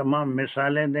اتنے تمام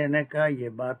مثالیں دینے کا، یہ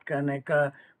بات کہنے کا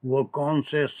وہ کون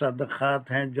سے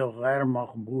صدقات ہیں جو غیر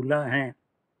مقبولہ ہیں،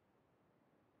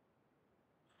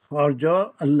 اور جو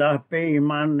اللہ پہ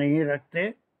ایمان نہیں رکھتے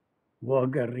وہ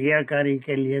اگر ریاکاری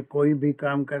کے لیے کوئی بھی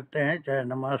کام کرتے ہیں، چاہے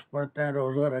نماز پڑھتے ہیں،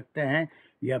 روزہ رکھتے ہیں،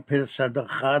 یا پھر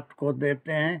صدقات کو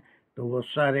دیتے ہیں، تو وہ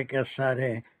سارے کے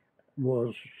سارے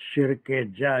وہ شرک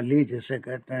جعلی جسے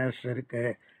کہتے ہیں، شرک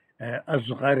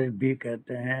اصغر بھی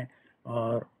کہتے ہیں،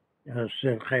 اور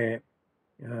شرک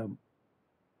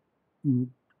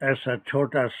ایسا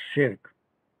چھوٹا شرک،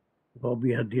 وہ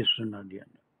بھی حدیث سنا دیا.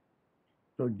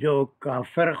 تو جو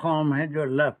کافر قوم ہے جو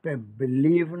اللہ پہ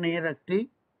بلیو نہیں رکھتی،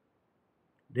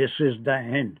 دس از دا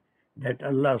and. that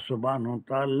Allah subhanahu wa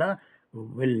ta'ala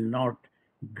will not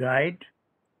guide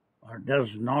or does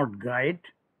not guide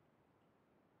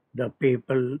the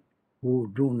people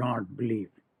who do not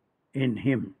believe in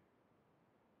him.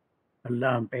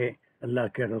 اللہ پہ، اللہ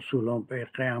کے رسولوں پہ،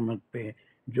 قیامت پہ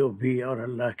جو بھی، اور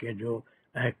اللہ کے جو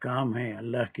احکام ہیں،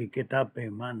 اللہ کی کتاب پہ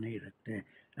ایمان نہیں رکھتے،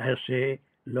 ایسے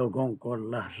لوگوں کو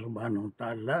اللہ سبحانہ و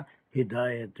تعالی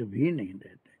ہدایت بھی نہیں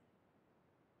دیتے.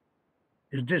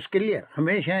 اس دس کلیئر؟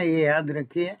 ہمیشہ یہ یاد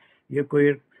رکھیے، یہ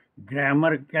کوئی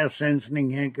گرامر کا سینس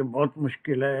نہیں ہے کہ بہت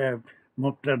مشکل ہے.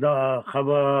 مبتدا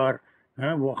خبر،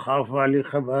 وہ خاف والی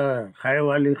خبر، خے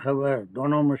والی خبر،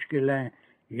 دونوں مشکل ہیں.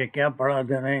 یہ کیا پڑھا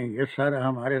دے رہے ہیں، یہ سارا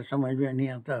ہمارے سمجھ میں نہیں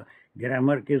آتا.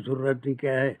 گرامر کی ضرورت ہی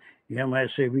کیا ہے، یہ ہم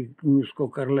ایسے بھی اس کو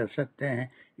کر لے سکتے ہیں.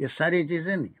 یہ ساری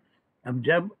چیزیں نہیں. اب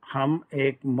جب ہم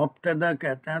ایک مبتدا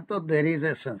کہتے ہیں تو دیر از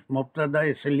اے سینس. مبتدا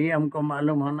اس لیے ہم کو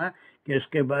معلوم ہونا کہ اس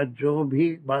کے بعد جو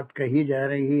بھی بات کہی جا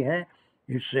رہی ہے،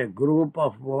 it's a group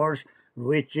of words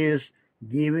which is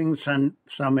giving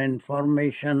some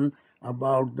information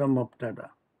about the mubtada.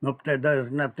 Mubtada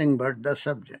is nothing but the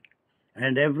subject,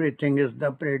 and everything is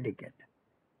the predicate.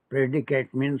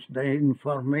 Predicate means the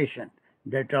information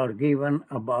that are given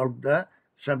about the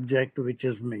subject which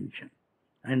is mentioned.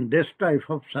 And this type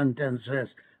of sentences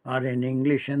are in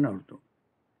English and Urdu.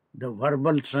 The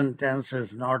verbal sentence is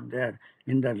not there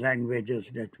in the languages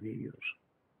that we use.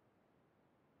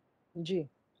 جی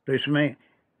تو اس میں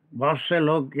بہت سے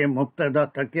لوگ یہ مبتدا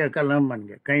تکیہ کلام بن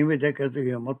گئے. کہیں بھی دیکھے تو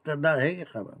یہ مبتدا ہے، یہ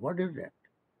خبر. What is that?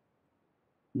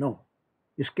 نو.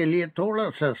 اس کے لیے تھوڑا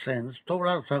سا سینس،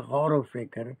 تھوڑا سا غور و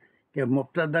فکر کہ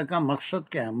مبتدا کا مقصد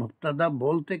کیا ہے، مبتدا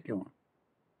بولتے کیوں ہیں.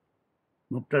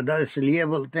 مبتدا اس لیے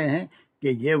بولتے ہیں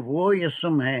کہ یہ وہ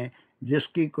اسم ہے جس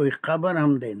کی کوئی خبر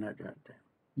ہم دینا چاہتے ہیں،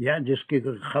 یا جس کی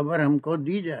کوئی خبر ہم کو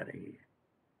دی جا رہی ہے،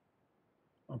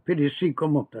 اور پھر اسی کو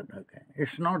مبتدا کہیں.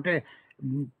 It's not a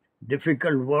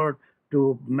difficult word to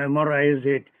memorise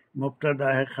it.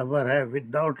 مبتدا ہے، خبر ہے.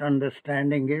 Without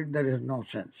understanding it there is know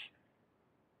sense.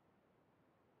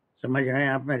 سمجھ رہے ہیں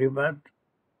آپ میری بات؟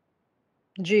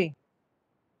 جی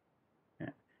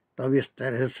تو اب اس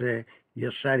طرح سے یہ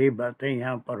ساری باتیں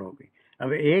یہاں پر ہوگی.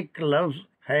 اب ایک لفظ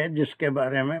ہے جس کے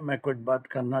بارے میں کچھ بات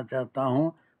کرنا چاہتا ہوں،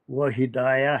 وہ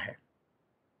ہدایہ ہے.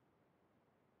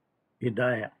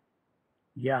 ہدایہ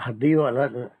یا ہدی والا،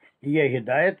 یہ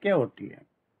ہدایت کیا ہوتی ہے؟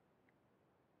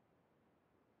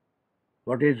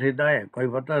 واٹ از ہدایہ؟ کوئی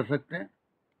بتا سکتے ہیں؟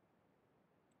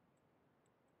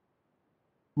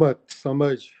 مت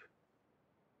سمجھ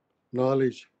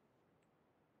نالج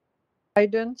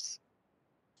گائیڈنس.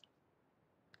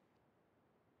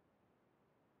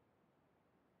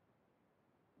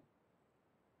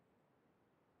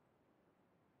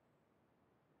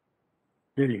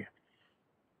 چلیے،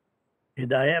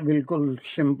 ہدایہ بالکل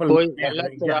سمپل کوئی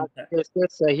غلط راستے سے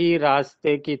صحیح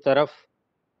راستے کی طرف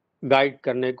گائیڈ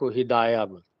کرنے کو ہدایہ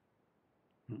بول.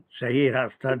 صحیح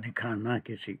راستہ دکھانا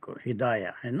کسی کو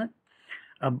ہدایہ ہے نا.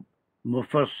 اب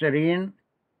مفسرین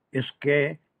اس کے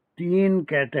 3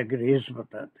 کیٹیگریز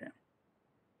بتاتے ہیں.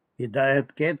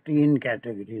 ہدایت کے 3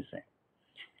 کیٹیگریز ہیں.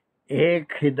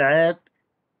 ایک ہدایت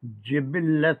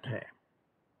جبلت ہے.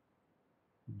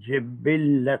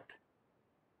 جبلت،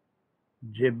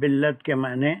 جبلت کے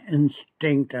معنی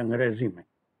انسٹنکٹ انگریزی میں،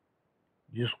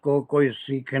 جس کو کوئی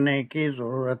سیکھنے کی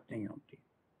ضرورت نہیں ہوتی.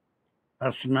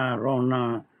 ہنسنا، رونا،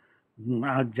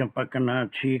 آنکھ جھپکنا،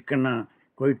 چھینکنا،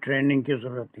 کوئی ٹریننگ کی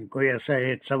ضرورت نہیں. کوئی ایسا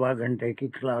 1-1.25 گھنٹے کی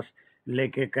کلاس لے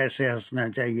کے کیسے ہنسنا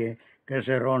چاہیے،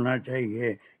 کیسے رونا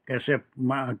چاہیے، کیسے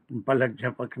پلک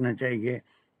جھپکنا چاہیے.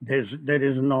 there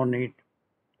is no need.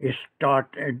 It's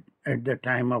taught at the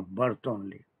time of birth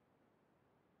only.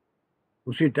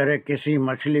 اسی طرح کسی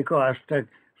مچھلی کو آج تک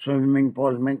سوئمنگ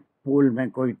پول میں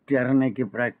کوئی تیرنے کی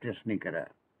پریکٹس نہیں کرا.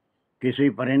 کسی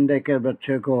پرندے کے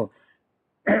بچے کو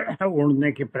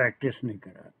اڑنے کی پریکٹس نہیں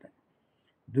کراتا.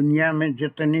 دنیا میں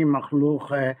جتنی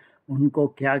مخلوق ہے ان کو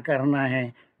کیا کرنا ہے،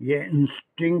 یہ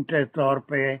انسٹنکٹ طور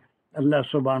پہ اللہ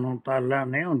سبحانہ و تعالیٰ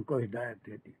نے ان کو ہدایت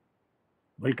دے دی.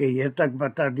 بلکہ یہ تک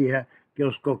بتا دیا کہ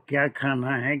اس کو کیا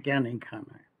کھانا ہے، کیا نہیں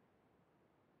کھانا ہے.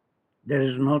 there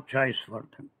is no choice for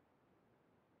them.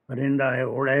 پرندہ ہے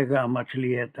اڑے گا،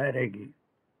 مچھلی ہے تیرے گی.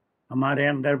 ہمارے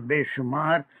اندر بے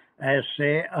شمار ایسے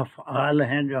افعال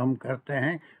ہیں جو ہم کرتے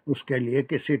ہیں، اس کے لیے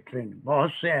کسی ٹریننگ.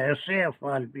 بہت سے ایسے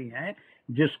افعال بھی ہیں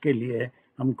جس کے لیے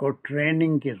ہم کو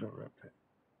ٹریننگ کی ضرورت ہے.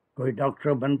 کوئی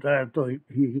ڈاکٹر بنتا ہے تو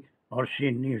ہی اور she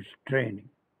needs training.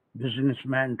 Business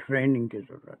man training کی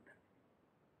ضرورت ہے.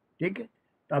 ٹھیک ہے.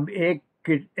 اب ایک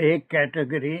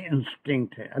کیٹیگری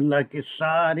انسٹنکٹ ہے. اللہ کی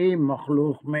ساری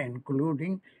مخلوق میں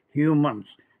including humans,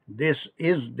 this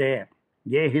is there.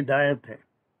 یہ ہدایت ہے.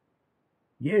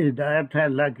 یہ ہدایت ہے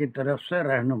اللہ کی طرف سے،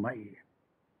 رہنمائی ہے،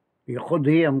 یہ خود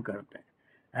ہی ہم کرتے ہیں.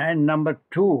 And number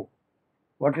 2،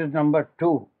 what is number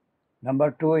 2؟ Number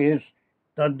 2 از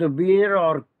تدبیر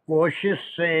اور کوشش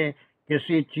سے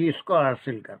کسی چیز کو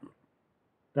حاصل کرنا.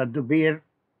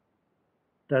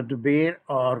 تدبیر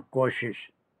اور کوشش،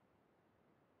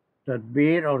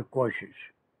 تدبیر اور کوشش.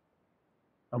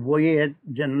 اب وہ یہ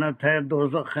جنت ہے،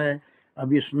 دوزخ ہے.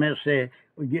 اب اس میں سے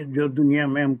یہ جو دنیا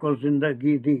میں ہم کو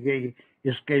زندگی دی گئی،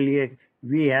 اس کے لیے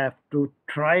we have to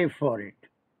try for it,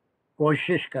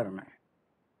 کوشش کرنا ہے.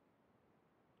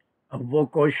 اب وہ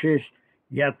کوشش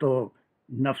یا تو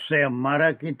نفس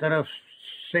امارہ کی طرف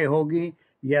سے ہوگی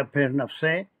یا پھر نفس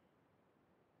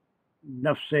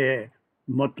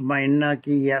مطمئنہ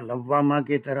کی یا لوامہ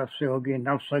کی طرف سے ہوگی.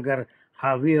 نفس اگر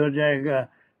حاوی ہو جائے گا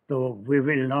تو we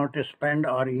will not spend,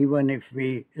 or even if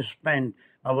we spend,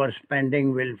 our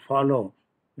spending will follow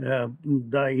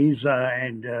the iza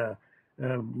and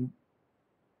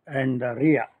the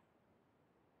riya.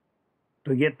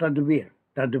 تو یہ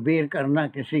تدبیر کرنا،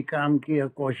 کسی کام کی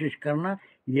کوشش کرنا،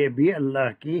 یہ بھی اللہ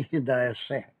کی ہدایت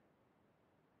سے ہے.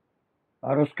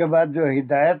 اور اس کے بعد جو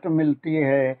ہدایت ملتی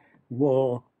ہے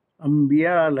وہ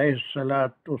انبیاء علیہ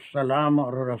السلام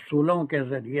اور رسولوں کے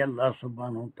ذریعے اللہ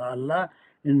سبحانہ و تعالیٰ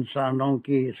انسانوں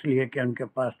کی، اس لیے کہ ان کے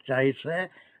پاس چوائس ہے،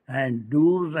 اینڈ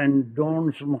ڈوز اینڈ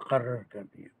ڈونٹس مقرر کر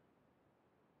دیے.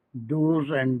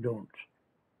 ڈوز اینڈ ڈونٹس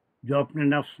جو اپنے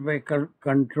نفس پہ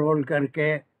کنٹرول کر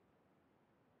کے،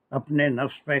 اپنے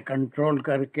نفس پہ کنٹرول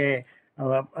کر کے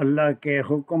اللہ کے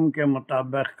حکم کے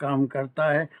مطابق کام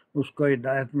کرتا ہے، اس کو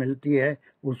ہدایت ملتی ہے.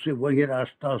 اس سے وہی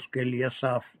راستہ اس کے لیے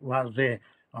صاف، واضح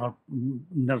اور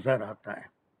نظر آتا ہے.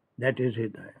 دیٹ از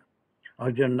ہدایت. اور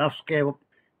جو نفس کے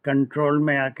کنٹرول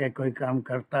میں آ کے کوئی کام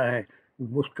کرتا ہے،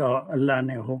 اس کا اللہ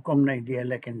نے حکم نہیں دیا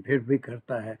لیکن پھر بھی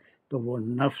کرتا ہے، تو وہ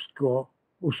نفس کو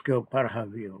اس کے اوپر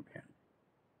حاوی ہو گیا.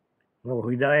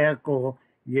 وہ ہدایت کو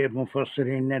یہ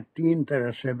مفسرین نے 3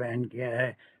 طرح سے بیان کیا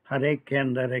ہے. ہر ایک کے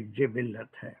اندر ایک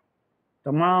جبلت ہے،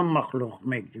 تمام مخلوق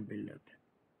میں ایک جبلت ہے.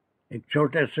 ایک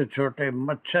چھوٹے سے چھوٹے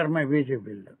مچھر میں بھی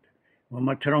جبلت ہے. وہ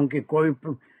مچھروں کی کوئی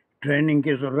ٹریننگ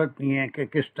کی ضرورت نہیں ہے کہ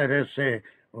کس طرح سے،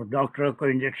 اور ڈاکٹر کو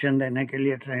انجیکشن دینے کے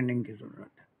لیے ٹریننگ کی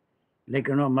ضرورت ہے،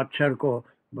 لیکن وہ مچھر کو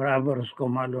برابر اس کو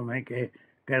معلوم ہے کہ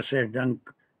کیسے ڈنک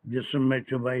جسم میں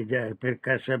چبائی جائے، پھر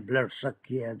کیسے بلڈ سک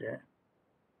کیا جائے.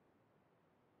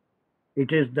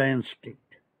 It is the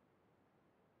instinct.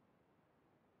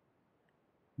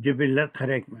 جبلت ہر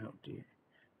ایک میں ہوتی ہے،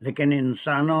 لیکن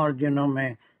انسانوں اور جنوں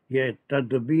میں یہ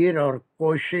تدبیر اور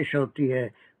کوشش ہوتی ہے،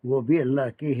 وہ بھی اللہ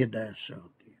کی ہدایت سے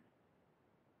ہوتی ہے.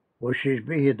 کوشش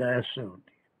بھی ہدایت سے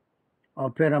ہوتی ہے. اور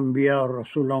پھر انبیاء اور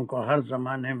رسولوں کو ہر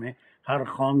زمانے میں ہر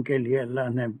قوم کے لیے اللہ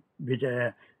نے بھیجا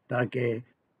تاکہ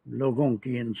لوگوں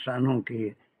کی، انسانوں کی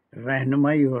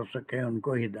رہنمائی ہو سکے، ان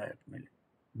کو ہدایت ملے.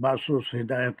 بعض اس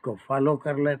ہدایت کو فالو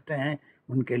کر لیتے ہیں،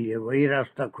 ان کے لیے وہی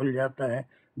راستہ کھل جاتا ہے.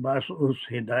 بعض اس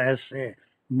ہدایت سے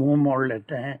منہ موڑ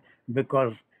لیتے ہیں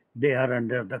because they are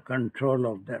under the control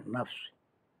of their نفس،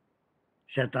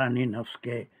 شیطانی نفس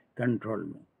کے کنٹرول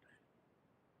میں.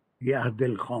 یہد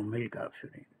القوم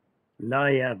الکافرین لا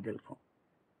یہد القوم.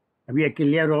 اب یہ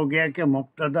کلیئر ہو گیا کہ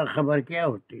مبتدا خبر کیا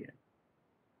ہوتی ہے.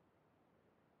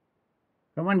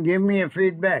 Someone give me a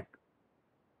feedback.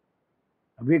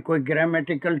 ابھی کوئی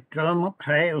گرامیٹیکل ٹرم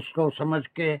ہے اس کو سمجھ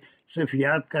کے صرف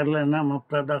یاد کر لینا،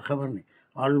 مبتدا خبر نہیں.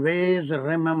 Always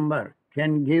remember,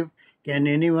 can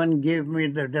anyone give me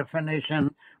the definition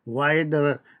why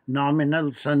the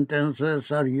nominal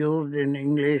sentences are used in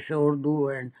English, Urdu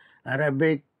and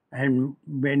Arabic and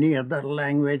many other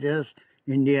languages,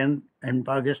 Indian and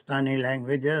Pakistani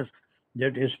languages,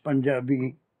 that is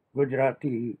Punjabi,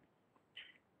 Gujarati,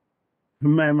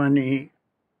 Memani,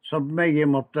 سب میں یہ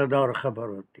مبتدا اور خبر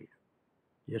ہوتی ہے.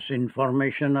 This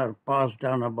information are passed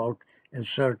down about a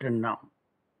certain noun.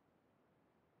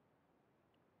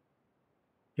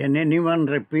 Can anyone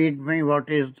repeat me what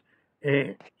is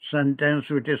a sentence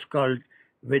which is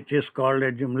called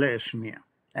a jumla ismiya,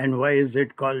 and why is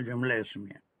it called jumla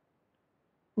ismiya?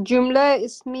 جملہ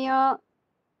اسمیہ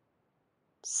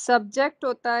subject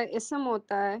ہوتا ہے، اسم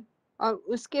ہوتا ہے، اور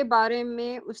اس کے بارے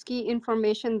میں اس کی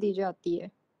انفارمیشن دی جاتی ہے.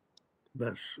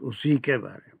 بس اسی کے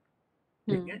بارے میں.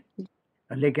 ٹھیک ہے.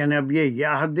 لیکن اب یہ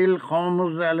یہد القوم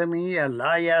الظالمین یا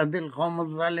لا یہد القوم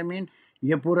الظالمین،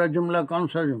 یہ پورا جملہ کون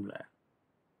سا جملہ ہے؟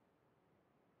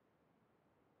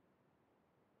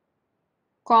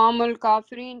 قوم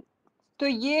الکافرین. تو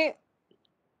یہ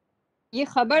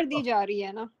خبر دی جا رہی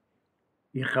ہے نا.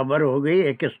 یہ خبر ہو گئی،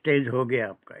 ایک اسٹیج ہو گیا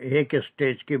آپ کا، ایک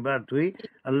اسٹیج کی بات ہوئی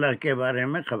اللہ کے بارے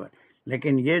میں خبر.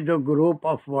 لیکن یہ جو گروپ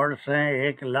آف ورڈس ہیں،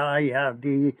 ایک لا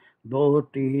یادی، 2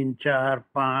 3 4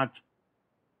 5،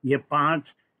 یہ 5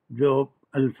 جو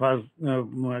الفاظ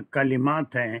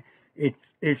کلمات ہیں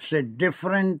it's a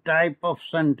different type of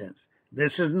sentence.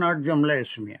 This is not جملہ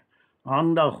اسمیہ. On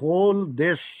the whole,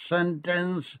 this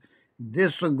sentence,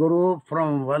 this group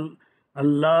from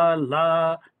Allah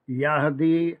la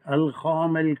yahdi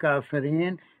al-qawm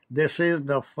al-kafirin, this is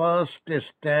the first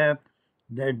step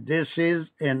that this is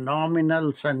a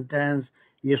nominal sentence.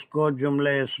 اس کو جملہ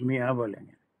اسمیہ بولیں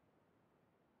گے.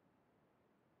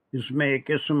 اس میں ایک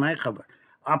قسم ہے خبر.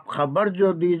 اب خبر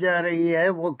جو دی جا رہی ہے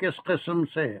وہ کس قسم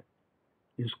سے ہے؟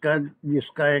 اس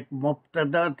کا ایک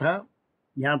مبتدا تھا،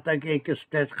 یہاں تک ایک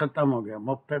اسٹیج ختم ہو گیا.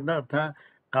 مبتدا تھا،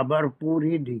 خبر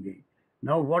پوری دی گئی.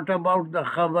 نو واٹ اباؤٹ دا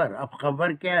خبر؟ اب خبر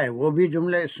کیا ہے؟ وہ بھی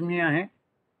جملہ اسمیہ ہے،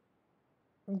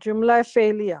 جملہ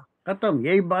فعلیہ. ختم.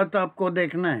 یہی بات آپ کو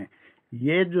دیکھنا ہے.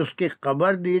 یہ جو اس کی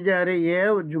خبر دی جا رہی ہے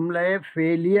وہ جملہ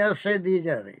فعلیہ سے دی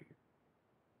جا رہی ہے،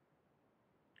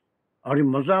 اور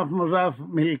مضاف مضاف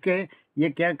مل کے یہ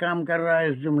کیا کام کر رہا ہے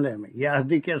اس جملے میں؟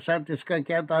 یہدی کے ساتھ اس کا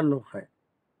کیا تعلق ہے؟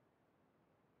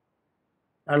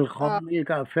 القوم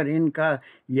الکافرین کا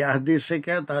یہدی سے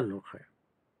کیا تعلق ہے؟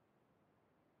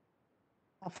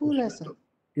 مفعول ہے سر.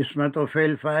 اس میں تو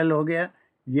فعل فاعل ہو گیا،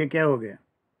 یہ کیا ہو گیا؟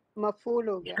 مفعول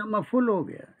ہو اس گیا. کا مفعول ہو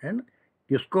گیا ہے نا.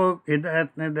 کس کو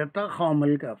ہدایت نے دیتا؟ قوم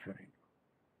الکافرین.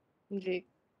 جی.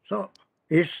 So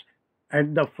it's at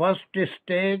the first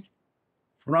stage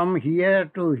from here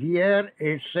to here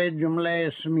it's a جملہ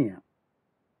اسمیہ.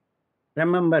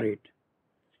 Remember it.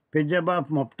 پھر جب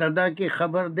آپ مبتدا کی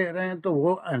خبر دے رہے ہیں تو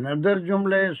وہ اندر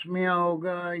جملہ اسمیہ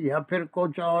ہوگا یا پھر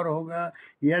کچھ اور ہوگا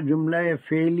یا جملہ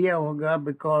فعلیہ ہوگا،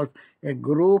 because a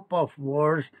group of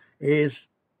words is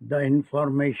the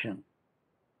information.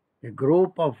 A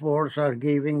group of words are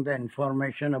giving the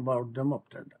information about the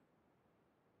مبتدا.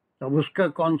 اب اس کا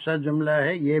کون سا جملہ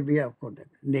ہے یہ بھی آپ کو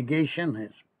دیکھیں. نیگیشن ہے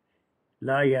اس میں،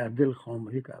 لا یہدی القوم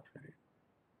الکافرین.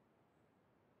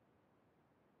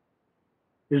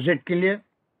 Is it clear?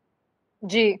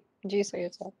 جی جی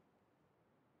سید صاحب.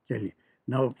 چلیے.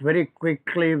 Now very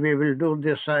quickly we will do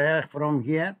this ayah from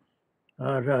here.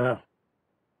 Or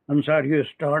Ansar, you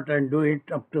start and do it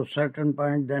up to certain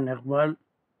point, then Iqbal.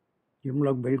 ہم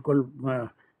لوگ بالکل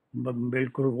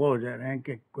وہ ہو جا رہے ہیں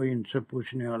کہ کوئی ان سے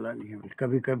پوچھنے والا نہیں ہے.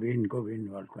 کبھی کبھی ان کو بھی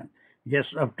انوالو کریں. یس،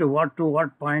 اپ ٹو واٹ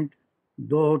پوائنٹ؟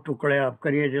 2 ٹکڑے آپ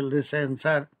کریے جلدی سے.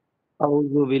 انصار.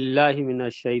 اعوذ باللہ من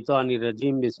الشیطان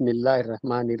الرجیم، بسم اللہ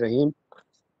الرحمن الرحیم.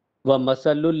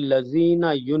 وَمَثَلُ الَّذِينَ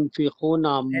يُنْفِقُونَ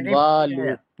أَمْوَالَهُمْ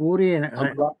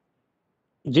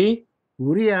جی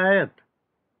پوری آیت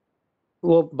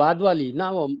وہ بعد والی نا،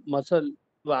 وہ مثل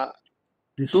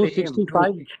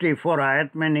 264 آیت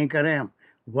میں نہیں کریں ہم.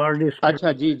 ورڈ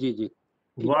اچھا جی جی جی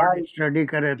ورڈ اسٹڈی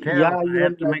کرے تھے، یا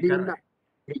آیت میں کر رہے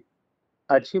ہیں.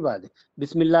 اچھی بات ہے.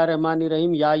 بسم اللہ الرحمن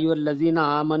الرحیم. یا ایھا الذین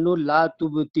آمنوا لا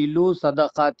تبطلوا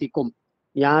صدقاتکم.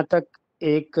 یہاں تک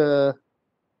ایک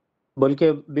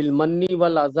بلکہ بالمنی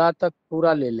والاذا تک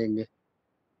پورا لے لیں گے.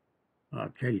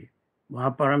 چلیے. وہاں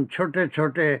پر ہم چھوٹے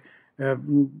چھوٹے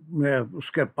اس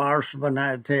کے پارٹس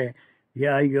بنائے تھے.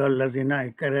 یا ایھا الذین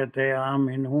کہہ رہے تھے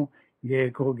آمنو، یہ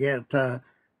ایک ہو گیا تھا.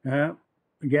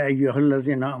 یا ایھا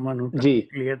الذین آمنو جی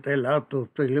لیے تھے لا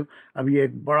تبطلوا. اب یہ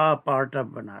ایک بڑا پارٹ اب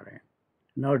بنا رہے ہیں.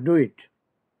 Now do it.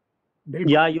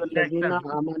 یا ایھا الذین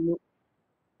آمنوا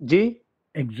جی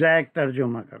ایگزیکٹ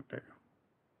ترجمہ کرتے ہیں.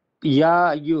 یا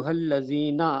ایھا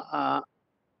الذین،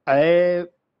 اے،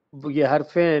 یہ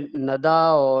حرف ندا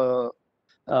اور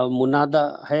منادا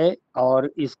ہے، اور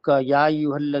اس کا یا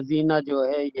ایھا الذین جو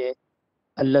ہے یہ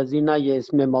الذین یہ اس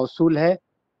میں موصول ہے.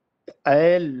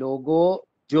 اے لوگو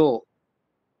جو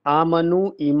آمنو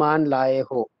ایمان لائے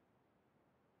ہو،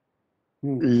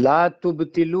 لا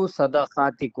تبطلوا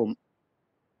صدقاتکم،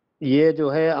 یہ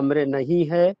جو ہے امر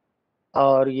نہیں ہے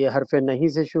اور یہ حرف نہیں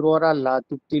سے شروع ہو رہا. لا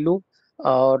تبطلوا،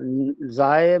 اور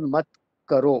ضائع مت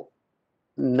کرو،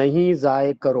 نہیں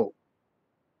ضائع کرو.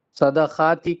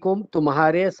 صدقاتکم،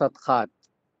 تمہارے صدقات.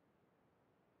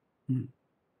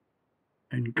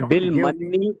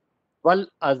 بالمنی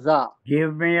والاذا.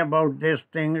 Give me about this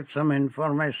thing some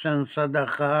information.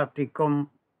 صدقاتکم.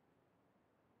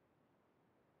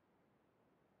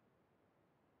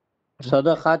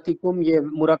 صدقاتکم یہ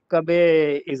مرکب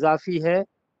اضافی ہے،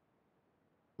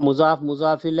 مضاف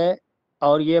مضاف الیہ،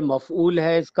 اور یہ مفعول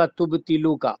ہے اس کا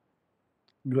تبطلو کا.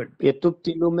 Good. یہ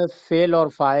تبطلو میں فعل اور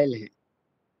فاعل ہے.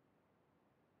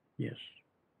 Yes.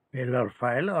 فعل اور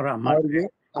فاعل اور اور یہ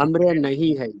امر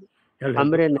نہیں ہے.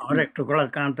 امر اور نہیں. ایک ٹکڑا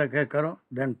کہاں تک ہے کرو.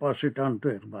 Then pass it on to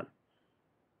Iqbal.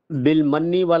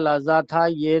 بالمنی والاذا تھا.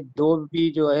 یہ دو بھی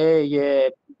جو ہے یہ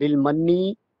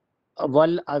بالمنی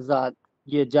والاذا،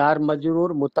 یہ جار مجرور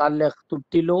متعلق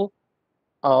تبطلو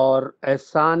اور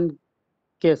احسان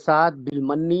کے ساتھ،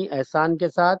 بالمنی احسان کے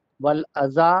ساتھ،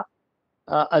 والاذا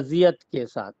اذیت کے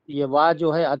ساتھ. یہ وا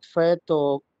جو ہے عطف ہے،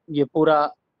 تو یہ پورا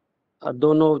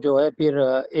دونوں جو ہے پھر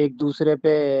ایک دوسرے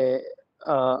پہ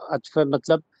عطف ہے،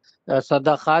 مطلب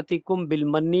صدقاتکم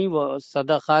بالمنی و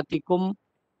صدقاتکم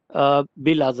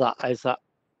بالاذا، ایسا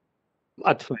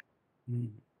عطف ہے.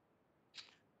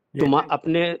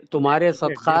 تمہارے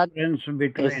صدقات difference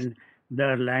between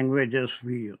the languages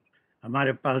we use.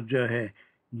 ہمارے پاس جو ہے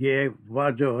یہ وہ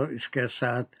جو اس کے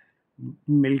ساتھ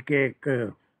مل کے ایک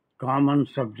کامن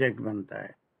سبجیکٹ بنتا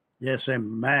ہے. جیسے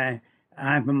میں،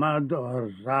 احمد اور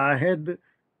زاہد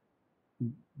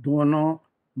دونوں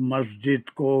مسجد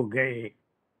کو گئے،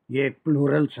 یہ ایک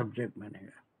پلورل سبجیکٹ بنے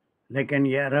گا. لیکن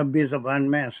یہ عربی زبان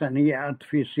میں ایسا نہیں ہے.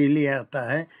 عطف اسی لیے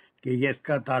آتا ہے کہ یہ اس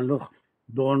کا تعلق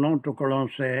دونوں ٹکڑوں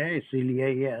سے ہے، اسی لیے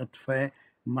یہ عطف ہے.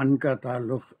 من کا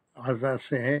تعلق اعضاء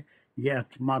سے ہے، یہ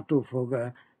عطف معطوف ہوگا.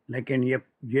 لیکن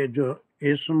یہ جو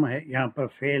اسم ہے یہاں پر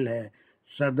فعل ہے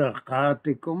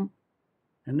صدقاتکم،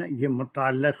 ہے نا، یہ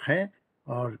متعلق ہے.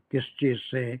 اور کس چیز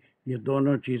سے؟ یہ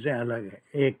دونوں چیزیں الگ ہیں،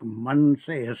 ایک من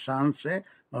سے، احسان سے،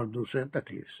 اور دوسرے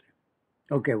تکلیف سے.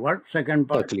 Okay, what second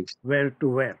part? تکلیف. Where to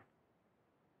where?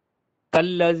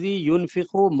 کالذی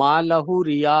ینفق مالہ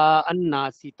ریا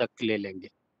الناس تک لے لیں گے.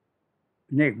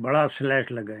 ایک بڑا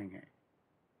سلیش لگائیں گے.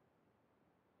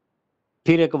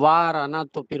 پھر ایک وار آنا،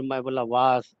 تو پھر میں بولا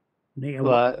واس نہیں،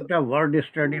 ورڈ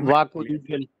اسٹڈی میں وا کو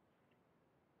یوزل.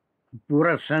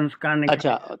 پورا سینس کا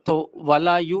اچھا، نکال. تو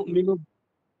ولا یؤمن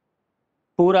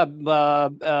پورا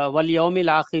والیوم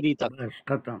الاخری تک. بس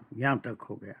ختم، یہاں تک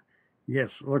ہو گیا.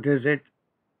 یس، واٹ از اٹ؟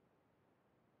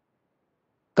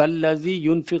 کالذی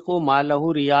ینفق مالہ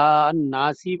ریا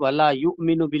الناس ولا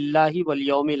یؤمن باللہ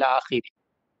والیوم الاخر.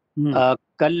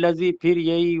 کالذی، پھر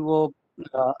یہی وہ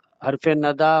حرف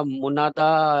ندا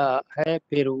منادا ہے،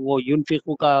 پھر وہ ینفق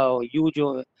کا یو جو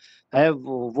ہے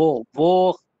وہ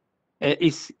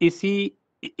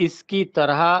اس کی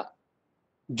طرح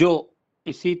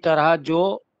جو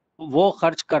وہ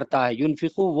خرچ کرتا ہے.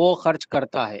 ینفق وہ خرچ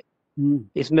کرتا ہے،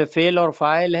 اس میں فعل اور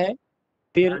فاعل ہے.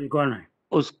 پھر فاعل کون ہے؟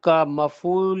 اس کا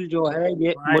مفعول جو ہے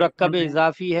یہ فاعل مرکب کون ہے؟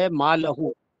 اضافی ہے، مالہ.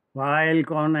 فاعل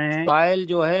کون ہے؟ فاعل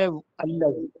جو ہے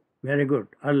الذی. ویری گڈ،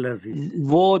 الذی.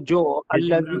 وہ جو یہ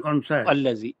جملہ الذی، کون سا ہے؟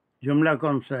 الذی. جملہ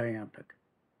کون سا ہے یہاں تک؟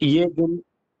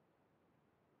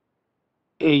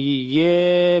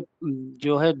 یہ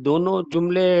جو ہے دونوں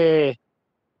جملے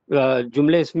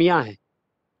اسمیہ ہیں.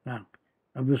 ہاں،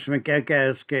 اب اس میں کیا کیا ہے؟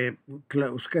 اس کے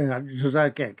جزا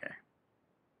کیا کیا ہے؟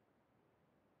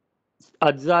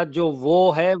 اجزاء جو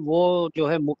وہ ہے، وہ جو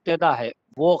ہے مبتدا ہے،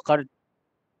 وہ خرچ،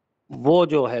 وہ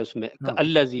جو ہے اس میں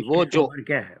الذی، وہ جو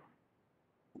کیا ہے؟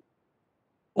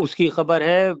 اس کی خبر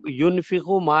ہے ینفق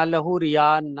مالہ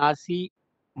ریا الناس،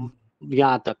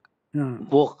 یہاں تک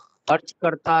وہ خرچ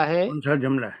کرتا ہے کون سا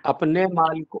جملہ ہے؟ اپنے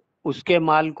مال کو، اس کے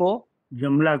مال کو.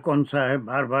 جملہ کون سا ہے؟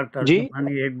 بار بار جی، ترجمہ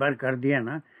نہیں، ایک بار کر دیا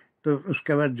نا، تو اس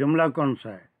کے بعد جملہ کون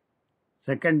سا ہے؟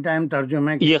 سیکنڈ ٹائم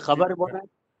ترجمہ یہ خبر بول رہے ہیں،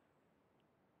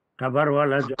 خبر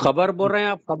والا خبر بول رہے ہیں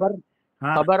آپ.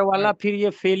 خبر والا، پھر یہ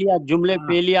فعلیہ، جملے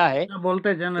فعلیہ ہے.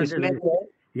 بولتے تھے نا، اس میں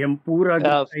یہ پورا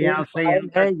یہاں سے فاعل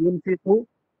ہے ینفق،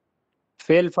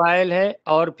 فعل فاعل ہے،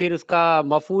 اور پھر اس کا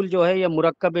مفعول جو ہے یہ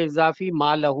مرکب اضافی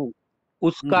مالہ،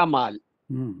 اس کا مال،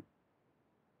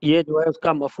 یہ جو ہے اس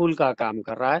کا مفعول کا کام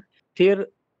کر رہا ہے. پھر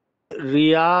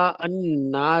ریا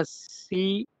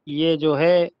الناسی، یہ جو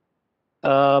ہے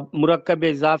مرکب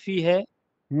اضافی ہے،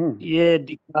 یہ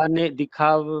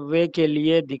دکھاوے کے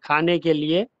لیے، دکھانے کے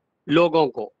لیے لوگوں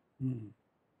کو.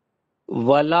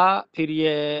 ولا، پھر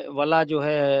یہ ولا جو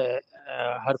ہے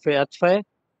حرف عطف ہے.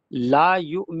 لا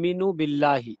یؤمن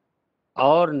باللہ،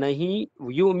 اور نہیں،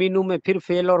 یؤمن میں پھر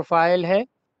فعل اور فاعل ہے،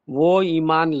 وہ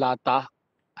ایمان لاتا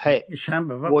ہے. شام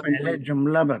بابا پہلے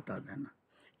جملہ بتا دینا.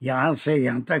 یہاں سے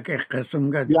یہاں تک ایک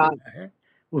قسم کا جملہ ہے.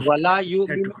 ولا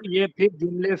یؤمن، یہ پھر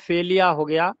جملے فعلیہ ہو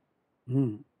گیا.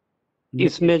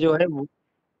 اس میں جو ہے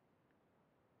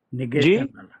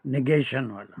نگیشن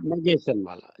والا.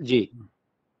 جی.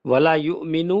 ولا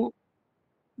یؤمن،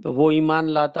 تو وہ ایمان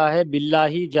لاتا ہے.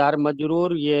 باللہ، جار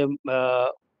مجرور، یہ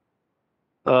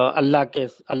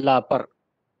اللہ پر.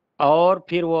 اور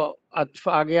پھر وہ عطف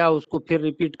آ گیا، اس کو پھر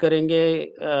ریپیٹ کریں گے،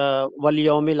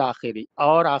 والیوم الاخری،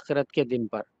 اور آخرت کے دن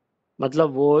پر.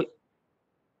 مطلب وہ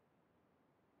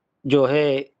جو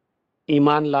ہے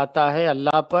ایمان لاتا ہے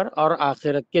اللہ پر اور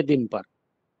آخرت کے دن پر.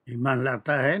 ایمان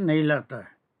لاتا ہے، نہیں لاتا ہے،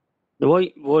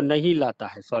 وہ نہیں لاتا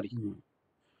ہے، سوری.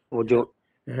 وہ جو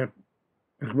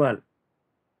اقبال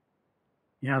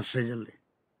یہاں سے جلدی.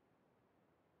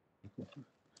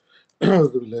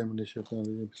 اعوذ باللہ من الشیطان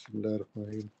الرجیم، بسم اللہ الرحمن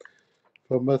الرحیم.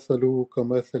 فمثلہ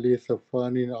کمثل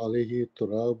صفوان علیہ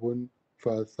تراب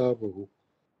فأصابه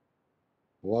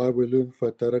وابل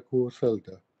فتركه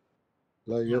صلدا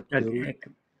لا یہاں تک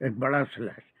يقدر ایک بڑا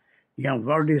سلیش، یہاں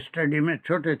ورڈ اسٹڈی میں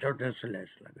چھوٹے چھوٹے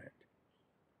سلیش لگائے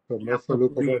تھے، یہاں پر فمثل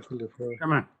پوری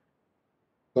سمجھ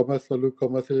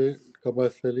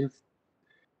كمثل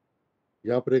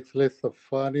یہاں پر ایک سلیش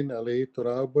صفان علیہ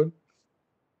تراب پر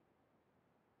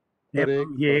ایک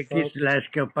یہ ایک ہی فساد سلیش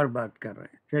کے اوپر بات کر رہے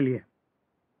ہیں. چلیے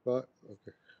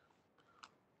اوکے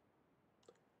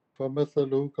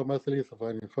فمثل كمثل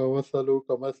صفان فمثل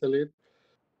كمثل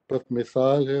بس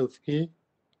مثال ہے اس کی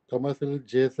کمثل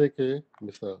جیسے کہ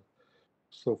مثال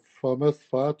سو فمس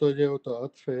فا تو جو ہے وہ تو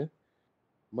عطف ہے،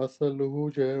 مثلہ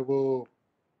جو ہے وہ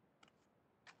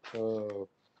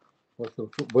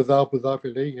مضاف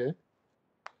الیہ ہے،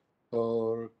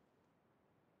 اور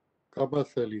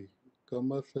کمثلی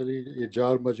یہ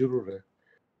جار مجرور ہے.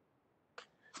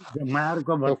 جمار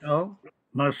کو بتاؤ.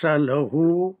 مسلہ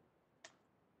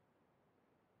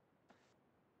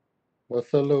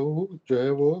مثلہ جو ہے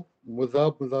وہ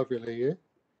مضاف الیہ ہے،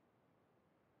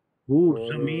 ہو اور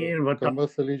ضمیر بتاؤ،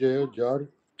 کمثلی جو ہے جار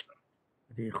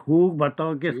ہو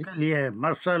بتاؤ کس جی کے لیے ہے؟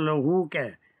 مسلہ کیا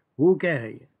ہے؟ ہو کیا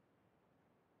ہے یہ؟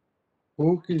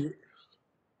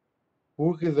 ہو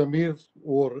کی ضمیر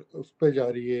اور اس پہ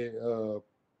جاری ہے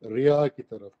ریا کی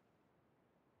طرف،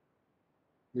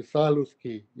 مثال اس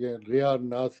کی یہ ریا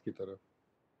ناس کی طرف.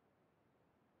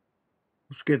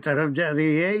 اس کی طرف جا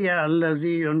رہی ہے یا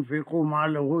الذی ينفق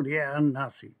مالہ رئاء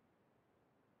الناس؟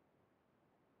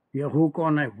 یہ ہو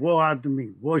کون ہے؟ وہ آدمی،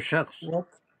 وہ شخص.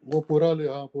 وہ پورا لے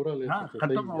ہاں سکتے،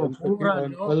 ختم صحیح. ہو پورا،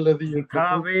 جو الذی ينفق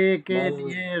دکھاوے کے مالہ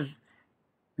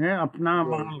لیے اپنا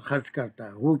مال خرچ کرتا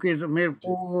ہے. ہو کی ضمیر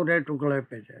پورے ٹکڑے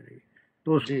پہ جا رہی ہے،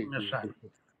 تو اس جی کی جی مثال.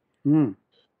 بالکل.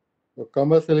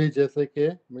 کمثلی جیسے کہ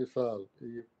مثال،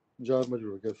 یہ جار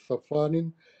مجرور ہے. صفان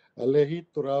علیہ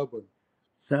تراب،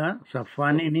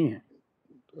 صفانی نہیں ہے،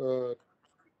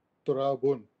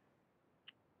 ترابن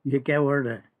یہ کیا ورڈ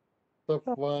ہے؟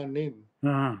 صفان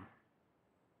ہاں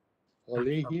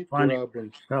علیہ صفانی، ترابن.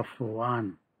 صفوان.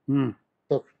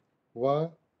 صفوا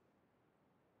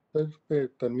اس پہ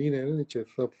تنوین ہے نا نیچے،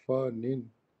 صفان.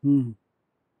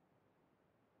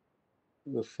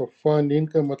 صفانین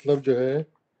کا مطلب جو ہے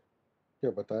کیا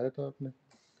بتایا تھا آپ نے؟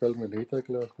 کل میں نہیں تھا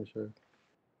کلاس میں شاید.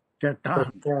 چٹان.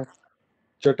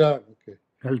 چٹان. اوکے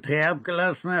کل تھے آپ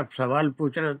کلاس میں؟ آپ سوال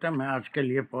پوچھ رہے تھے، میں آج کے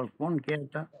لیے پوسٹ پون کیا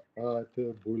تھا. ہاں تو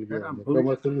بھول گیا آپ میں. بھول گئے،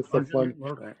 کمثلی کون سے صفان نہیں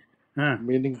بول رہے. ہاں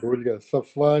میننگ بھول گیا.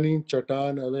 صفانی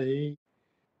چٹان علیہ،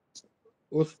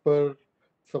 اس پر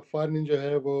صفانی جو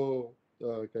ہے وہ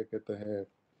کیا کہتے ہیں،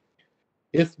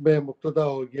 اس میں مبتدا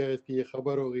ہو گیا، اس کی یہ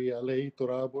خبر ہو گئی. علیہ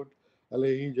تراب،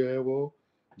 علیہ جو ہے وہ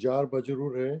جار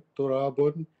مجرور ہے. تراب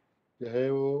جو ہے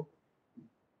وہ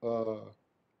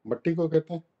مٹی کو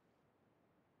کہتے ہیں.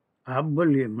 آپ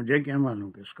بولیے، مجھے کیا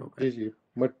معلوم کس کو کہتے. جی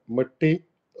مٹی،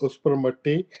 اس پر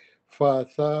مٹی.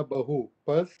 فاصابہ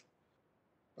پس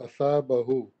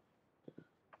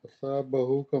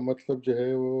اصابہ کا مطلب جو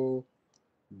ہے وہ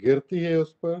گرتی ہے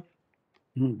اس پر،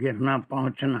 گرنا،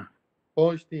 پہنچنا.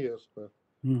 پہنچتی ہے اس پر.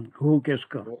 ہو کس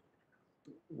کو؟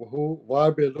 وہ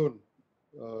وابلن،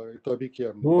 تو ابھی کیا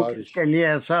ہم نے ہو کس بارش. کے لیے؟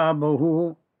 ایسا بہو.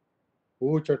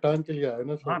 وہ چٹان کے لیے آیا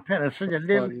نا سر. ہاں پھر ایسے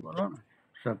جلدی بولو نا،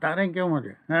 ستا رہے کیوں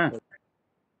مجھے؟ ہاں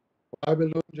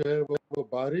وابلن جو ہے وہ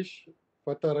بارش،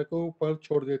 فتح رکو پر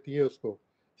چھوڑ دیتی ہے اس کو.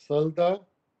 سلدا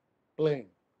پلین،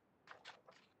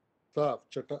 صاف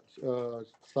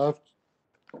صاف.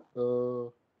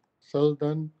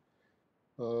 سلدن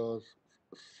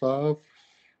صاف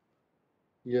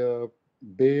یا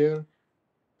بیر،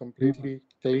 کمپلیٹلی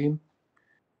کلین.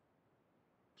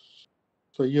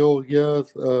 تو یہ ہو گیا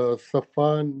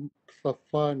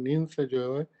صفانین سے جو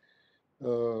ہے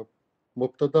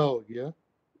مبتدا ہو گیا،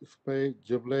 اس پہ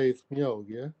جملہ اسمیہ ہو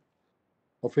گیا.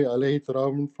 اور پھر علیہ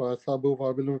تراب فاصابہ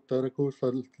وابل ترکو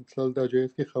سلدا جو ہے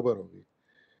اس کی خبر ہوگی.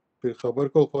 پھر خبر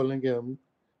کو کھولیں گے ہم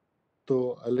تو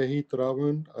علیہ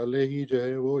ترابن، علیہ جو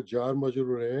ہے وہ جار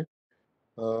مجرور ہے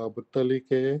متعلق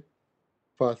کے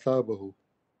فاصابہ.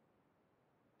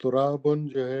 ترابن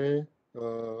جو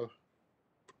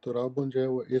ہے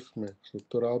وہ اس میں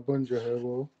ترابن جو ہے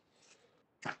وہ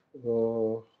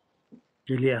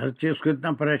چلیے، ہر چیز کو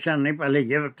اتنا پریشان نہیں. پہلے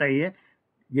یہ بتائیے،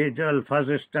 یہ جو الفاظ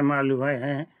استعمال ہوئے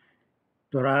ہیں،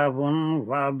 ترابن،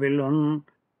 وابلن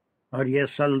اور یہ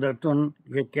سلدتن،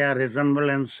 یہ کیا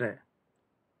ریزمبلنس ہے؟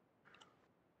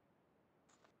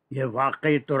 یہ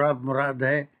واقعی تراب مراد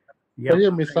ہے یا یہ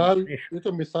واقعی مثال، بارش؟ یہ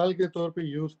تو مثال کے طور پہ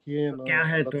یوز کیے ہیں نا کیا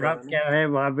ہے اللہ تراب؟ تعالیٰ نے. کیا ہے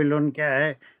وابلن؟ کیا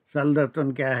ہے سلدتن؟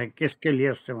 کیا ہے؟ کس کے لیے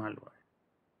استعمال ہوا ہے؟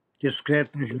 کس سے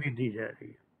تشبیہ دی جا رہی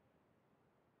ہے؟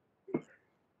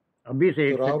 ابھی سے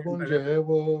ایک سیکنڈ ترابن پہلے جو ہے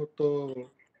وہ تو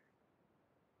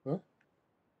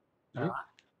جی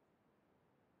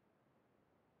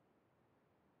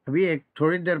ابھی ایک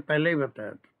تھوڑی دیر پہلے ہی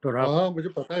بتایا تھا تراب. ہاں مجھے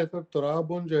پتا ہے سر.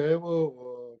 ترابن جو ہے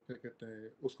وہ کیا کہتے ہیں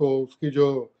اس کو، اس کی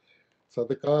جو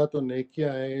صدقات اور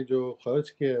نیکیاں ہیں جو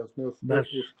خرچ کیا ہے اس نے، بس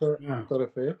اس کا ہاں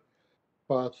طرف ہے.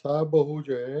 پاسا بہو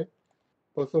جو ہے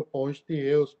بس وہ پہنچتی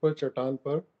ہے اس پر چٹان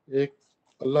پر، ایک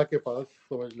اللہ کے پاس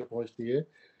سمجھ لے پہنچتی ہے.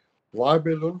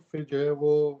 وابلن پھر جو ہے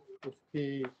وہ اس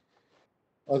کی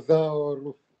عزا اور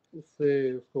اس سے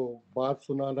اس کو بات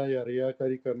سنانا یا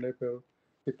ریاکاری کرنے پر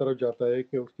کی طرف جاتا ہے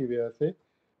کہ اس کی وجہ سے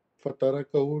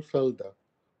فترکہ سلدا،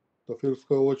 تو پھر اس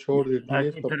کو وہ چھوڑ دیتی اللہ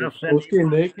ہے. کی تو پھر طرف سے اس کی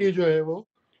نیکی جو ہے وہ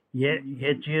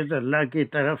یہ چیز اللہ کی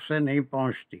طرف سے نہیں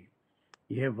پہنچتی.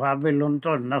 یہ وابلن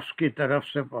تو نفس کی طرف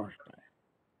سے پہنچتا ہے.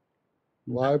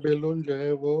 وابلن جو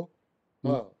ہے وہ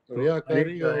ہاں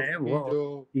ریاکاری جو اور ہے اس کی وہ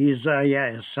جو ایزا یا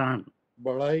احسان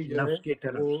بڑائی جو ہے نفس کی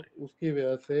طرف وہ سے. اس کی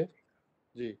وجہ سے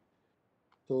جی.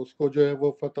 تو اس کو جو ہے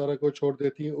وہ فترہ کو چھوڑ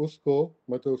دیتی ہے، اس کو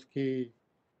مطلب اس کی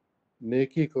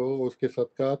نیکی کو، اس کے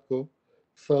صدقات کو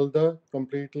سلدا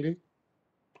کمپلیٹلی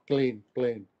کلین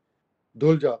پلین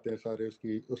دھل جاتے ہیں سارے اس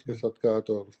کے صدقات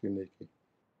اور اس کی نیکی.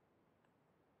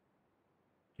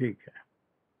 ٹھیک ہے.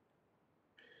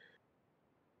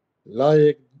 لا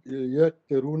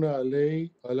یقترون علی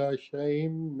علی شیء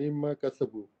مما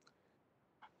کسبوا،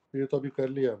 یہ تو ابھی کر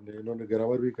لیا ہم نے، انہوں نے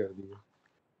گرامر بھی کر دی ہے.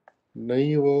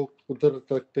 نہیں وہ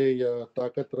قدرت رکھتے یا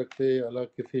طاقت رکھتے اللہ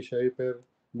کسی شے پر،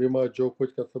 بما جو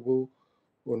کچھ کسبوا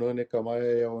انہوں نے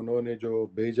کمایا یا انہوں نے جو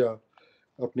بھیجا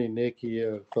اپنی نیکی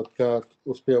یا صدقات،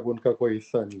 اس پہ اب ان کا کوئی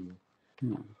حصہ نہیں ہے.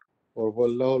 اور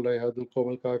واللہ لا یہدی القوم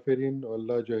الکافرین، اور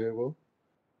اللہ جو ہے وہ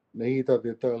نہیں تھا